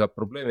tihti saab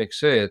probleemiks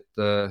see,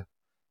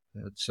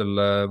 et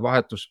selle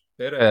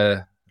vahetuspere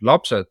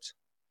lapsed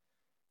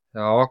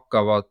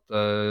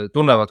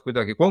tunnevad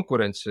kuidagi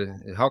konkurentsi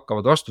ja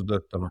hakkavad vastu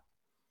töötama.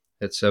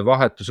 Et see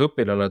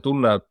vahetusõpilane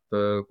tunneb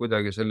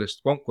kuidagi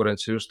sellist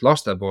konkurentsi just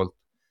laste poolt,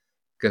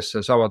 kes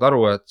saavad aru,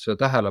 et see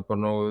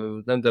tähelepanu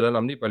nendel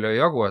enam nii palju ei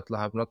jagu, et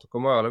läheb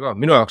natuke mujale ka.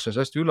 Minu jaoks on see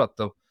hästi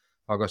üllatav,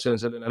 aga see on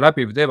selline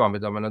läbiv teema,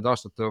 mida me nende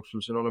aastate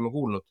jooksul siin oleme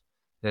kuulnud.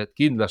 Et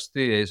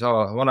kindlasti ei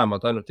saa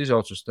vanemad ainult ise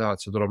otsust teha,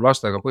 et see tuleb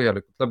lastega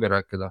põhjalikult läbi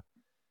rääkida.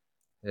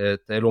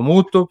 Et elu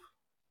muutub,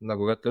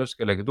 nagu Kättlin ütles,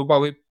 kellegi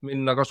tuba võib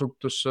minna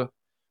kasutusse.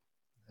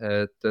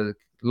 Et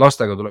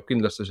lastega tuleb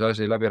kindlasti see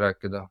asi läbi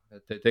rääkida,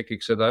 et ei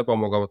tekiks seda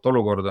ebamugavat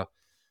olukorda,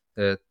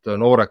 et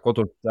noored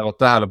kodud jäävad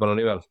tähelepanu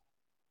nimel.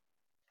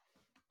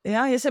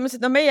 Ja see mõttes,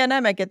 et meie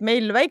näemegi, et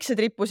meil väiksed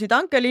rippusid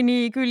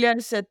Ankelyni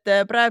küljes, et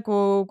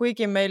praegu,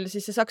 kuigi meil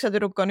siis see saksa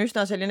tüdruk on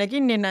üsna selline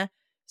kinnine,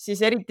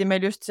 siis eriti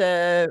meil just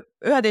see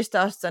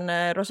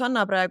 11-aastane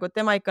Rosanna praegu, et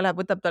tema ikka läheb,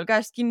 võtab tal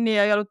käest kinni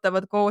ja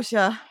jalutavad koos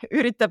ja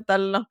üritab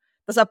tal,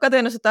 ta saab ka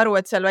tõenäoliselt aru,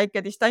 et seal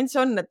väike distants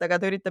on, et aga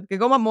ta üritab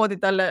kõige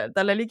omamoodi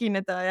talle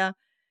ligineda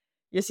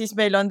ja siis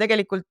meil on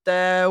tegelikult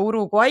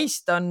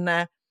Uruguayst on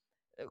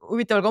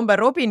huvitaval kombel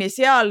Robini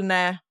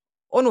sealne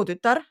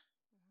onutütar,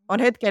 on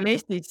hetkel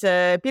Eestis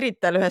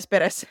Pirital ühes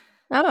peres.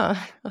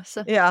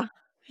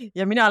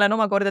 Ja mina olen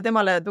omakorda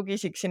temale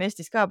tugisik siin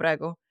Eestis ka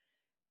praegu.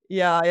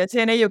 Ja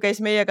see neiu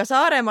käis meiega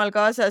Saaremaal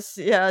kaasas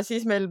ja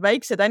siis meil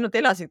väiksed ainult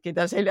elasidki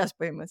tal seljas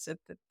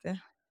põhimõtteliselt.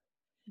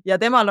 Ja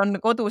temal on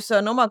kodus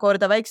on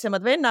omakorda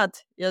väiksemad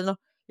vennad ja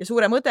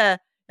suurem õde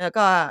ja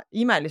ka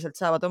imeliselt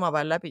saavad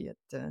omavahel läbi.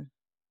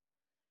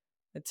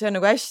 Et see on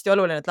nagu hästi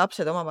oluline, et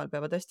lapsed omavahel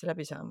peavad hästi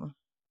läbi saama.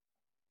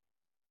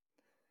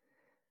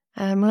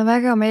 Mulle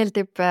väga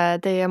meeldib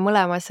teie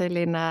mõlema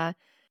selline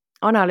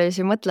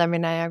analüüsi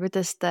mõtlemine ja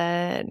kuidas te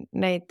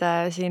neid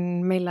siin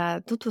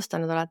meile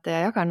tutvustanud olete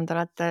ja jaganud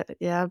olete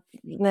ja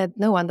need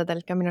nõuanded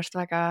ka minust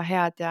väga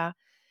head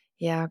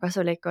ja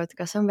kasulikud.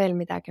 Kas on veel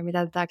midagi,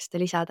 mida te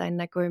tahaksite lisada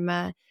enne, kui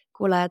me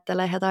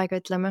kuulajatele head aega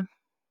ütleme?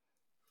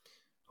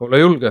 Ole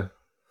julge.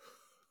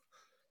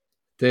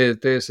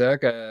 Tee see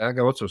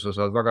äge otsus, sa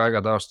saad väga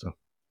ägeda aasta.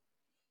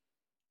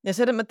 Ja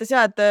selles mõttes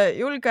et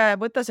julge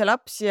võtta see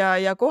laps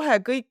ja kohe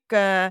kõik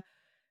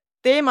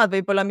teemad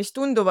võib-olla, mis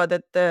tunduvad,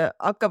 et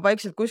hakkab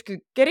vaikselt kuskil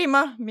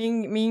kerima,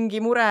 mingi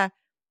mure,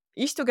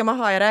 istuge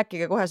maha ja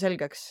rääkige kohe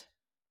selgeks.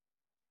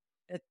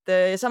 Et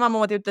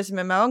samamoodi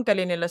ütlesime me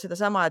Ankelynile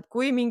sedasama, et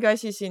kui mingi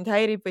asi sind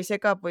häirib või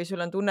segab või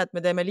sul on tunne, et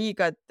me teeme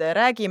liiga, et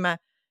räägime,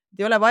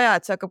 et ei ole vaja,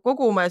 et see hakkab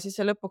koguma ja siis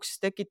see lõpuks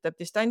tekitab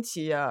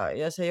distantsi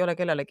ja see ei ole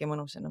kellelegi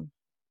mõnus enam.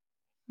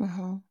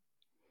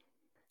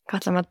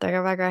 Kahtlemata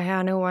ka väga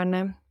hea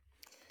nõuanne.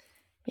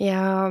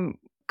 Ja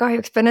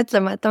kahjuks pean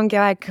ütlema, et ongi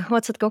aeg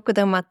otsad kokku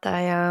tõmmata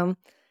ja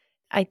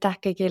aitäh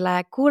kõigile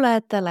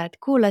kuulajatele, et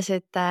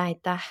kuulasite,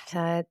 aitäh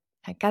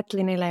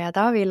Kättlinile ja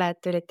Taavile,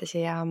 et tulite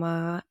siia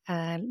oma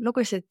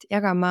lugusid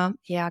jagama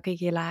ja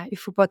kõigile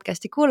YFU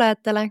podcasti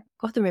kuulajatele.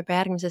 Kohtume juba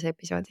järgmises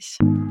episoodis.